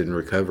happens in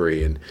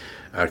recovery, and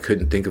I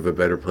couldn't think of a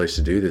better place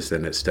to do this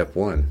than at Step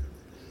One.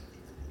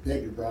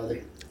 Thank you,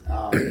 brother.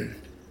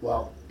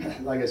 Well,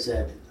 like I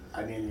said,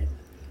 I mean,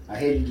 I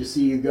hated to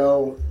see you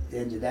go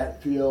into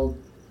that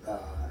field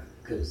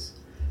because,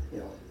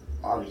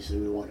 obviously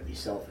we want to be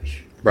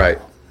selfish. Right.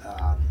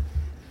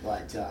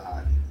 But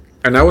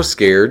and I was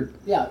scared.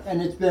 yeah,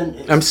 and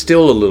I'm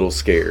still a little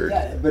scared.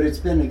 Yeah, but it's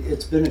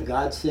been a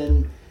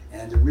godsend,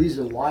 and the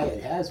reason why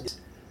it has been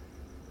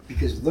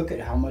because look at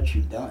how much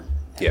you've done.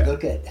 And Yeah.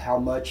 look at how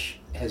much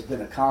has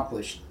been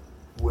accomplished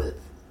with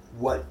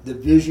what the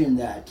vision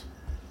that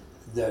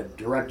the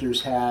director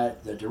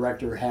had,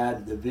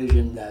 the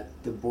vision that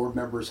the board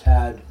members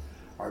had,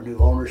 our new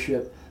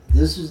ownership.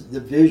 This is the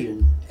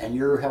vision, and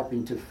you're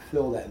helping to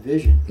fulfill that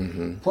vision.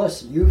 Mm-hmm.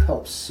 Plus, you've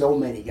helped so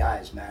many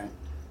guys, man,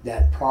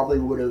 that probably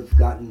would have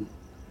gotten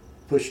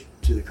pushed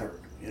to the curb.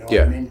 You know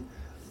Yeah. what I mean?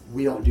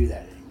 We don't do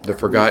that anymore. The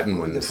forgotten The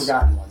ones.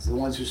 forgotten ones, the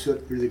ones who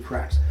slipped through the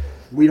cracks.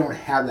 We don't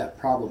have that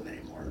problem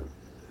anymore.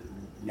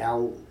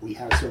 Now we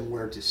have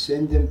somewhere to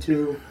send them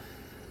to.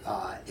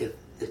 If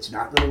it's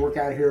not going to work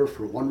out here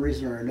for one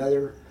reason or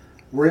another,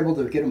 we're able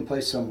to get them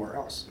placed somewhere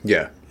else.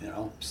 Yeah.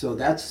 So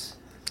that's...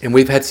 And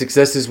we've had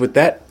successes with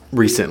that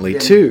recently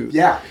and, too.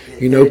 Yeah.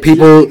 It's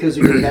people... Because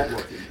of your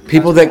networking.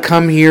 People that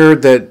come here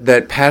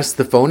that pass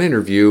the phone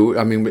interview,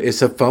 I mean,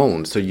 it's a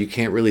phone, so you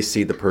can't really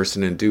see the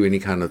person and do any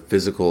kind of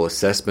physical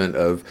assessment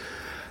of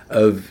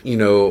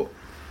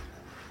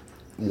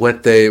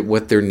what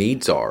their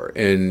needs are,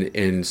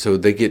 and so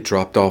they get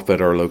dropped off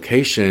at our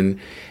location,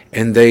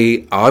 and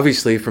they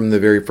obviously from the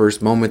very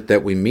first moment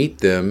that we meet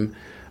them,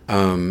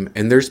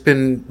 and there's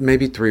been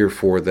maybe 3 or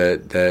 4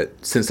 that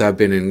since I've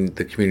been in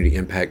the community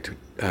impact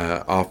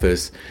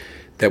office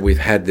that we've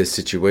had this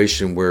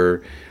situation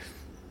where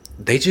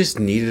they just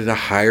needed a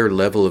higher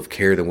level of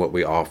care than what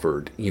we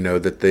offered.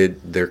 That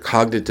their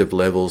cognitive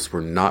levels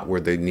were not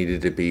where they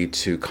needed to be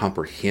to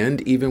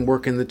comprehend even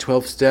working the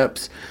 12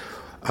 steps,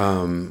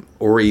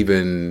 or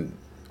even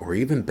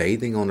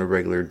bathing on a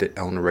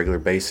regular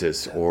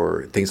basis,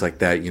 or things like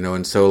that.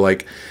 And so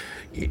like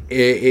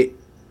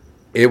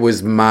it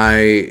was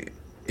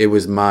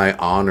my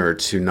honor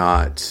to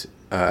not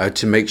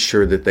to make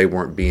sure that they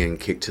weren't being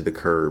kicked to the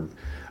curb,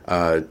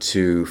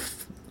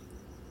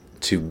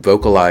 to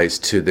vocalize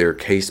to their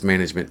case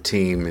management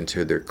team and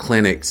to their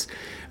clinics.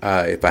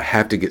 If I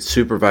have to get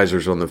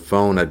supervisors on the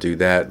phone, I do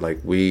that.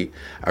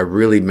 I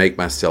really make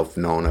myself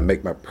known. I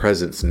make my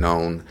presence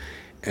known,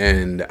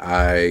 and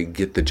I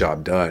get the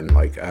job done.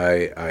 Like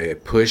I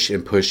push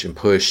and push and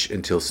push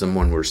until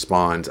someone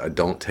responds. I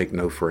don't take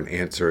no for an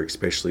answer,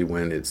 especially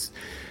when it's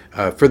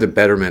for the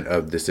betterment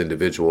of this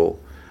individual.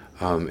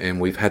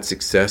 And we've had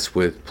success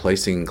with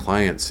placing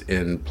clients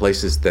in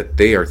places that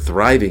they are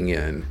thriving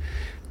in,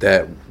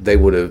 that they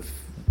would have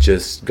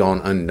just gone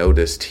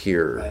unnoticed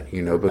here,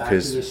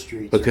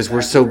 Right. because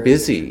we're so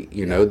busy,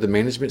 the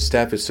management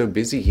staff is so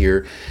busy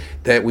here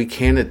that we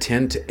can't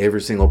attend to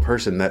every single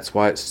person. That's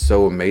why it's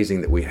so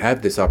amazing that we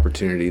have this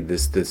opportunity,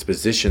 this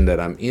position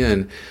that I'm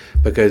in,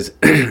 because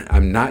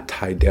I'm not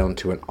tied down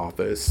to an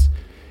office.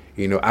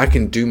 I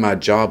can do my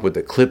job with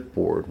a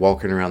clipboard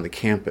walking around the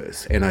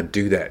campus, and I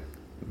do that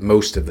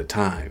most of the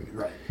time.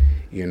 Right.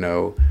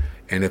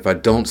 And if I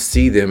don't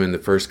see them in the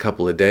first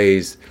couple of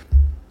days,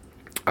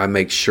 I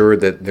make sure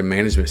that the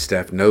management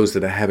staff knows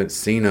that I haven't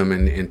seen them,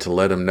 and to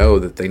let them know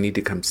that they need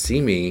to come see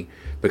me,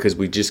 because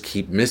we just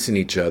keep missing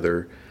each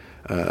other,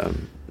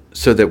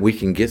 so that we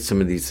can get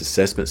some of these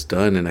assessments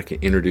done, and I can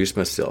introduce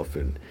myself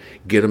and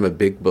get them a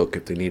big book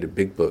if they need a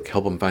big book,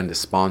 help them find a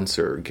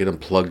sponsor, get them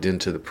plugged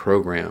into the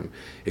program,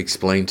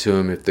 explain to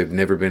them if they've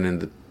never been in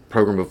the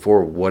program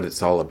before what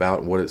it's all about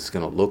and what it's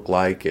going to look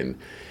like, and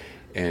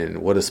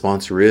what a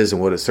sponsor is and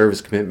what a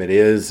service commitment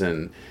is,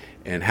 and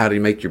how to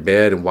make your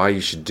bed and why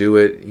you should do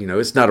it.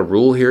 It's not a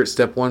rule here at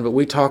Step One, but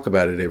we talk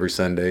about it every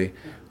Sunday.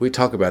 We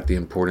talk about the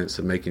importance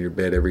of making your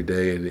bed every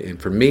day.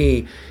 And for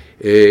me,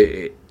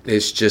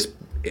 it's just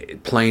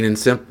plain and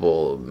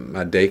simple.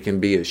 My day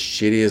can be as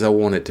shitty as I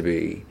want it to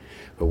be,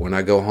 But when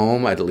I go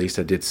home, at least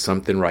I did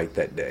something right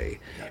that day.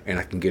 And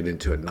I can get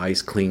into a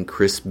nice, clean,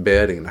 crisp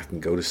bed, and I can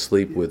go to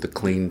sleep with a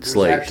clean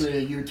slate. There's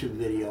actually a YouTube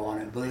video on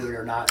it, believe it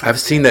or not. I've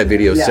seen that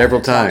video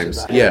several it talks times.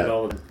 about it.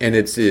 Yeah, and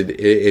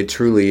it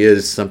truly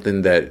is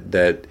something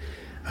that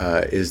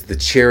is the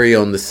cherry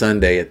on the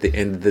sundae at the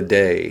end of the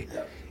day.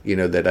 Yep. You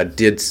know, that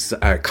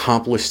I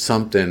accomplished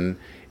something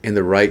in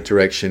the right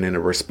direction in a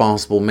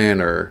responsible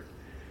manner,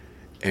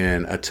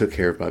 and I took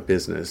care of my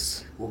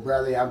business. Well,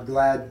 Bradley, I'm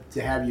glad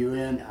to have you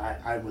in.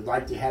 I would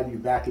like to have you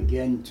back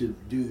again to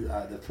do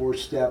the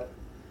 4-step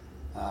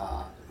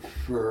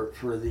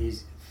for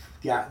these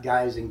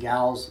guys and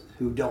gals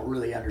who don't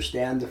really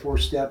understand the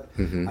 4-step.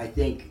 Mm-hmm. I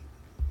think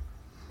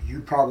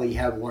you probably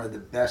have one of the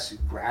best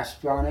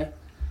grasps on it,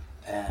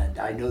 and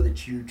I know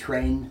that you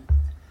train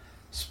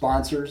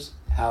sponsors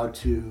how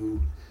to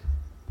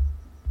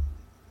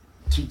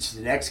teach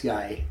the next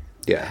guy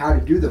how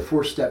to do the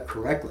 4-step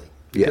correctly.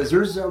 Because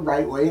there's a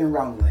right way and a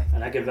wrong way.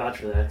 And I can vouch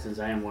for that since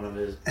I am one of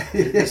his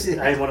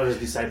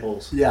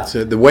disciples. Yeah.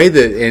 So the way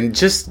that, and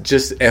just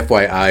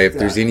FYI, if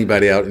there's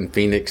anybody out in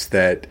Phoenix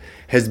that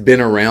has been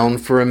around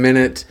for a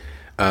minute,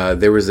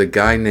 there was a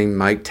guy named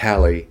Mike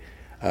Talley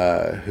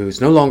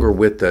who's no longer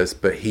with us,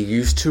 but he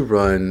used to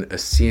run a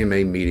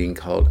CMA meeting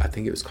I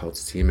think it was called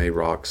CMA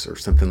Rocks or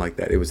something like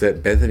that. It was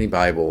at Bethany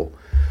Bible.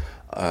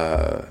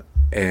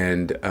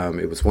 And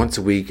it was once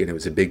a week, and it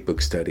was a big book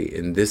study.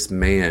 And this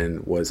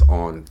man was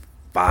on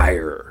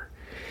fire.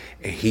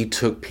 And he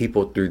took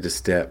people through the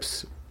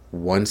steps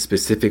one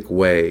specific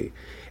way.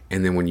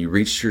 And then when you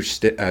reached your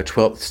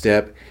 12th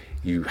step,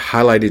 you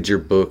highlighted your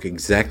book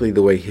exactly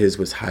the way his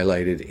was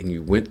highlighted, and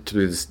you went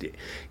through this.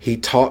 He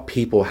taught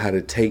people how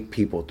to take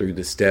people through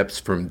the steps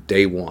from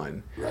day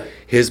one. Right.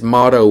 His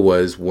motto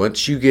was,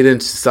 once you get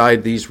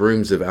inside these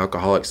rooms of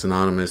Alcoholics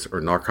Anonymous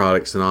or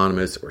Narcotics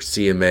Anonymous or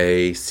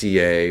CMA,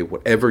 CA,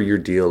 whatever your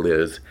deal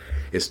is,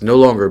 it's no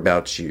longer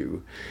about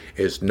you.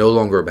 It's no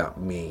longer about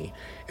me.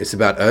 It's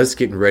about us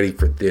getting ready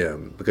for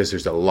them, because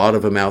there's a lot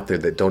of them out there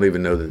that don't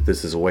even know that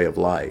this is a way of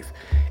life.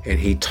 And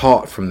he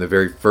taught from the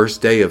very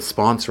first day of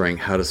sponsoring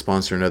how to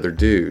sponsor another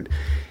dude.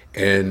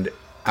 And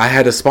I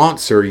had a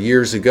sponsor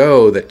years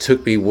ago that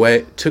took me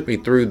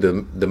through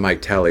the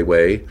Mike Talley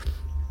way.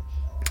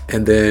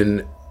 And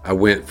then I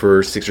went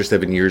for 6 or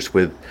 7 years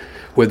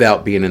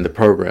without being in the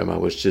program. I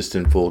was just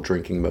in full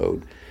drinking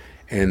mode.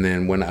 And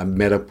then when I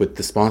met up with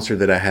the sponsor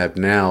that I have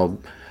now,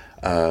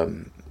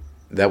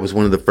 that was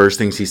one of the first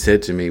things he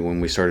said to me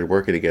when we started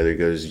working together. He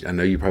goes, I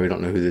know you probably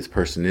don't know who this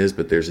person is,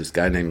 but there's this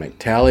guy named Mike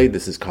Talley.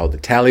 This is called the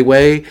Talley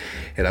Way,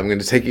 and I'm going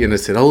to take you. And I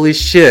said, holy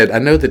shit, I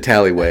know the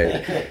Talley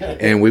Way.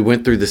 And we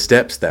went through the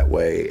steps that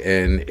way,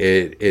 and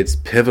it's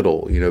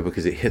pivotal,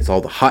 because it hits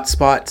all the hot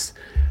spots,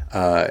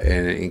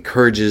 and it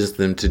encourages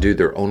them to do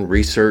their own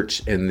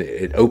research, and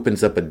it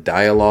opens up a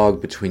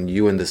dialogue between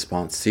you and the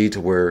sponsee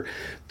to where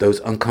those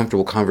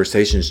uncomfortable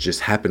conversations just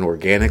happen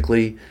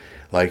organically.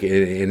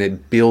 And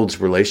it builds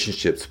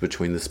relationships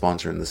between the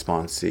sponsor and the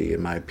sponsee,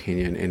 in my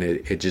opinion, and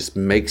it just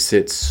makes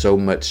it so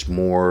much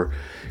more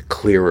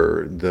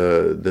clearer.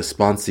 The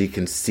sponsee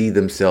can see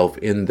themselves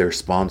in their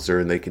sponsor,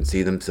 and they can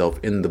see themselves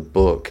in the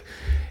book,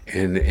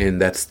 and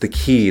that's the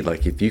key.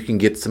 Like, if you can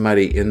get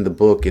somebody in the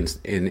book and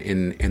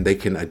they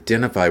can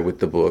identify with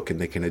the book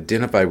and they can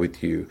identify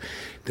with you,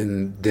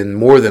 then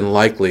more than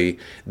likely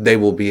they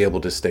will be able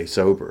to stay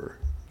sober.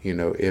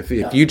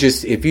 If you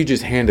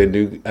just hand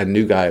a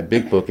new guy a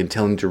big book and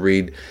tell him to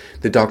read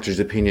the doctor's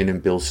opinion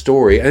and Bill's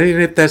story, and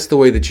if that's the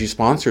way that you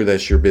sponsor,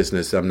 that's your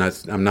business. I'm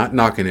not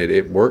knocking it.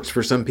 It works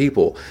for some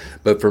people,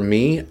 but for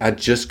me, I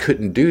just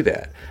couldn't do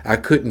that. I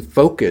couldn't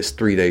focus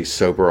 3 days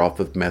sober off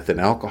of meth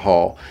and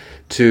alcohol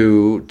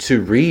to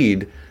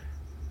read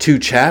 2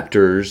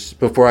 chapters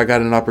before I got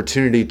an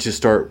opportunity to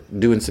start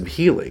doing some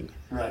healing.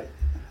 Right.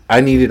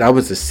 I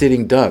was a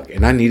sitting duck,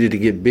 and I needed to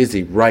get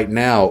busy right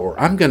now, or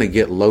I'm going to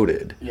get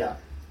loaded. Yeah.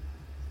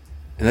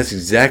 And that's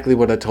exactly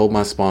what I told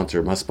my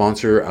sponsor. My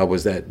sponsor, I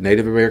was at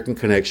Native American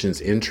Connections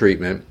in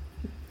treatment,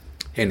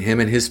 and him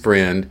and his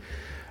friend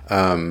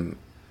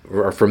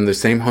are from the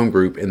same home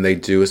group, and they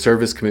do a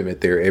service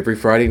commitment there every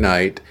Friday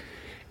night.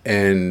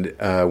 And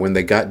when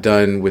they got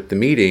done with the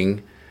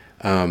meeting,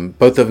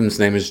 both of them's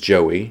name is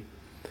Joey.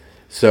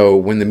 So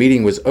when the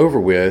meeting was over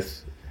with,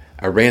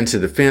 I ran to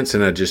the fence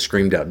and I just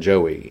screamed out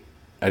Joey.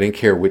 I didn't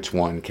care which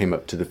one came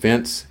up to the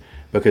fence,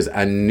 because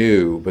I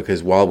knew,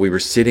 because while we were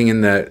sitting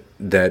in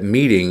that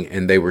meeting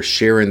and they were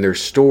sharing their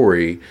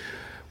story,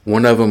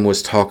 one of them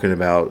was talking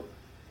about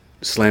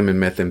slamming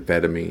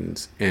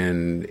methamphetamines.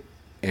 And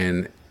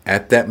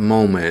at that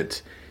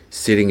moment,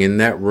 sitting in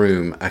that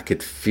room, I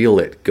could feel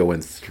it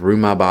going through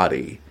my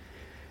body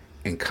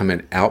and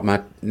coming out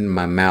my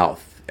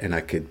mouth. And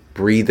I could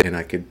breathe, and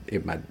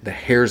the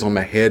hairs on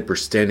my head were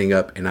standing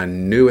up, and I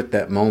knew at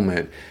that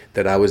moment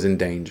that I was in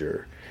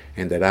danger,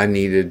 and that I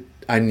needed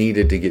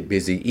to get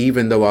busy.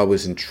 Even though I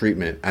was in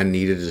treatment, I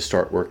needed to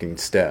start working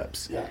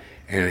steps. Yeah.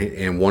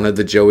 And one of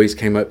the Joeys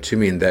came up to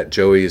me, and that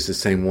Joey is the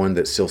same one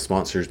that still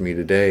sponsors me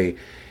today.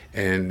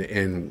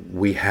 and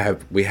we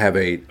have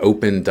a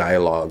open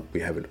dialogue. We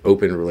have an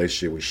open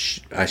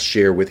relationship. I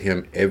share with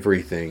him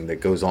everything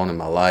that goes on in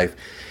my life,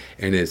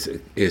 and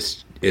it's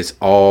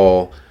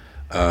all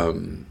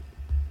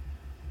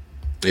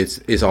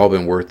it's all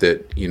been worth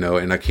it,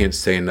 And I can't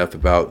say enough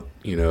about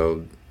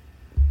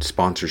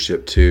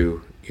sponsorship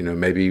too.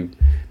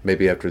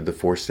 Maybe after the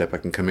 4th step, I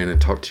can come in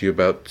and talk to you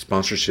about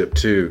sponsorship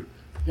too.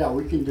 Yeah,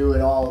 we can do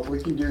it all.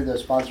 We can do the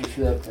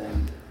sponsorship,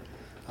 and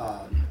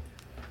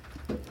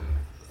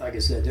like I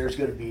said, there's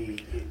going to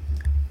be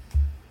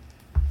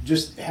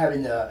just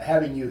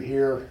having you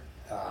here,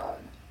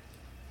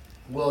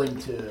 willing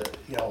to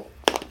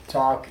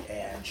talk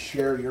and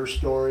share your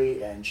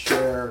story and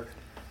share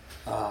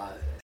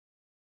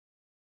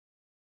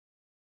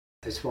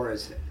as far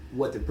as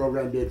what the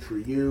program did for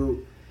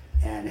you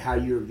and how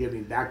you're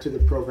giving back to the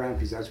program,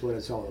 because that's what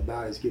it's all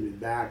about, is giving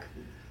back.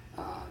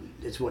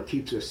 It's what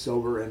keeps us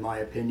sober, in my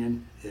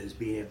opinion, is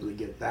being able to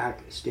give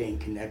back, staying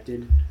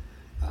connected.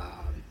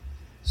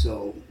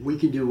 So we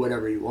can do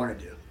whatever you want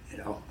to do,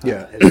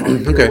 Yeah. As long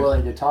as Okay. you're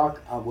willing to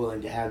talk, I'm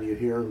willing to have you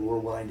here. We're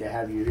willing to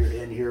have you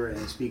here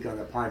and speak on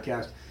the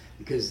podcast,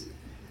 because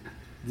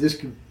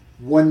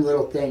one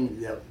little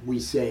thing that we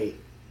say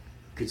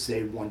could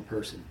save one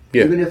person.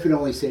 Yeah. Even if it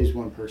only saves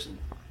one person.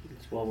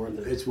 It's well worth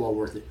it. It's well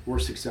worth it. We're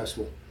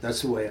successful.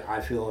 That's the way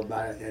I feel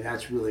about it, and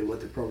that's really what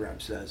the program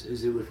says,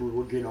 is that if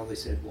we can only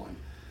save one.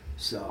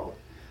 So,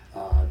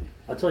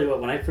 I'll tell you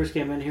what, when I first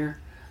came in here,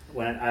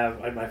 when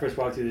I first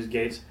walked through these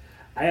gates,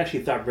 I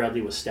actually thought Bradley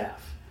was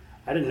staff.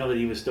 I didn't know that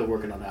he was still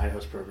working on the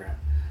iHost program.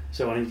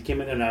 So when he came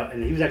in there,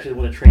 and he was actually the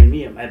one that trained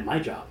me at my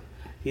job.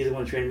 He's the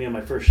one that trained me on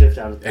my first shift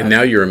out of. And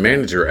now you're a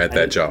manager at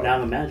that job. Now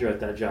I'm a manager at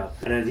that job.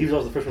 And then he was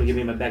also the first one to give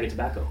me my bag of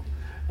tobacco.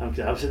 I was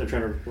sitting there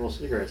trying to roll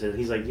cigarettes, and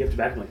he's like, "You have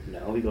tobacco?" I'm like,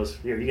 "No." He goes,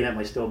 "Here, you can have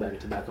my still bag of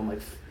tobacco." I'm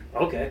like,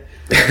 "Okay."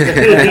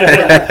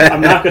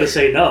 I'm not going to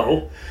say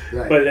no.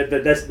 right.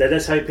 But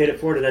that's how he paid it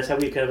forward, and that's how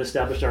we kind of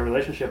established our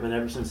relationship. And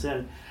ever since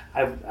then,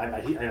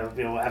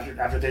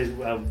 after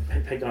things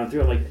had gone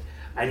through, I'm like,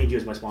 I need you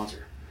as my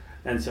sponsor,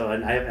 and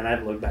I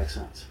haven't looked back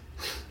since.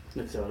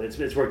 And so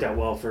it's worked out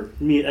well for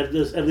me, at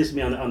least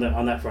me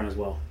on that front as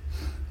well.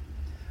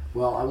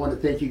 Well, I want to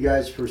thank you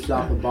guys for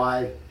stopping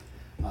by.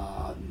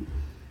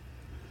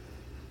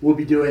 We'll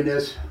be doing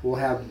this. We'll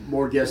have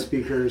more guest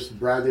speakers.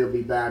 Bradley will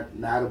be back.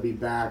 Matt will be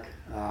back.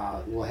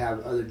 We'll have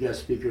other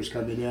guest speakers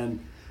coming in.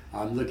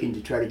 I'm looking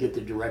to try to get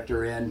the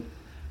director in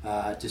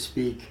to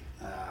speak.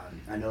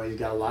 I know he's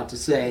got a lot to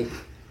say.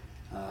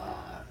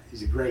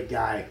 He's a great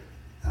guy.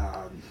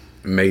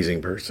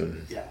 Amazing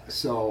person. Yeah,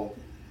 so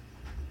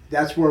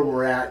that's where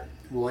we're at.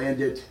 We'll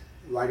end it.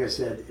 Like I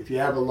said, if you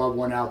have a loved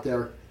one out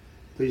there,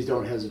 please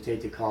don't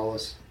hesitate to call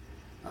us.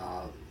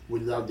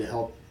 We'd love to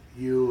help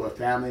you, a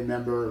family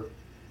member.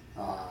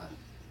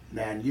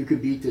 Man, you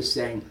could beat this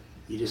thing.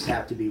 You just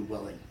have to be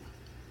willing.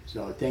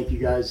 So thank you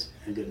guys,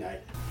 and good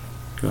night.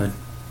 Go ahead.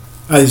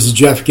 This is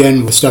Jeff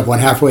again with Step One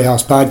Halfway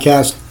House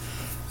Podcast.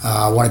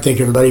 I want to thank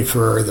everybody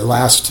for the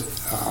last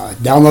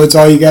downloads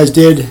all you guys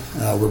did.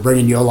 We're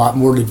bringing you a lot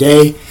more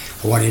today.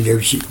 I want to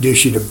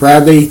introduce you to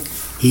Bradley.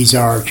 He's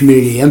our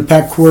Community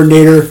Impact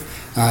Coordinator.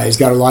 He's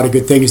got a lot of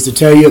good things to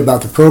tell you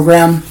about the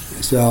program.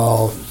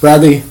 So,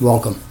 Bradley,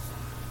 welcome.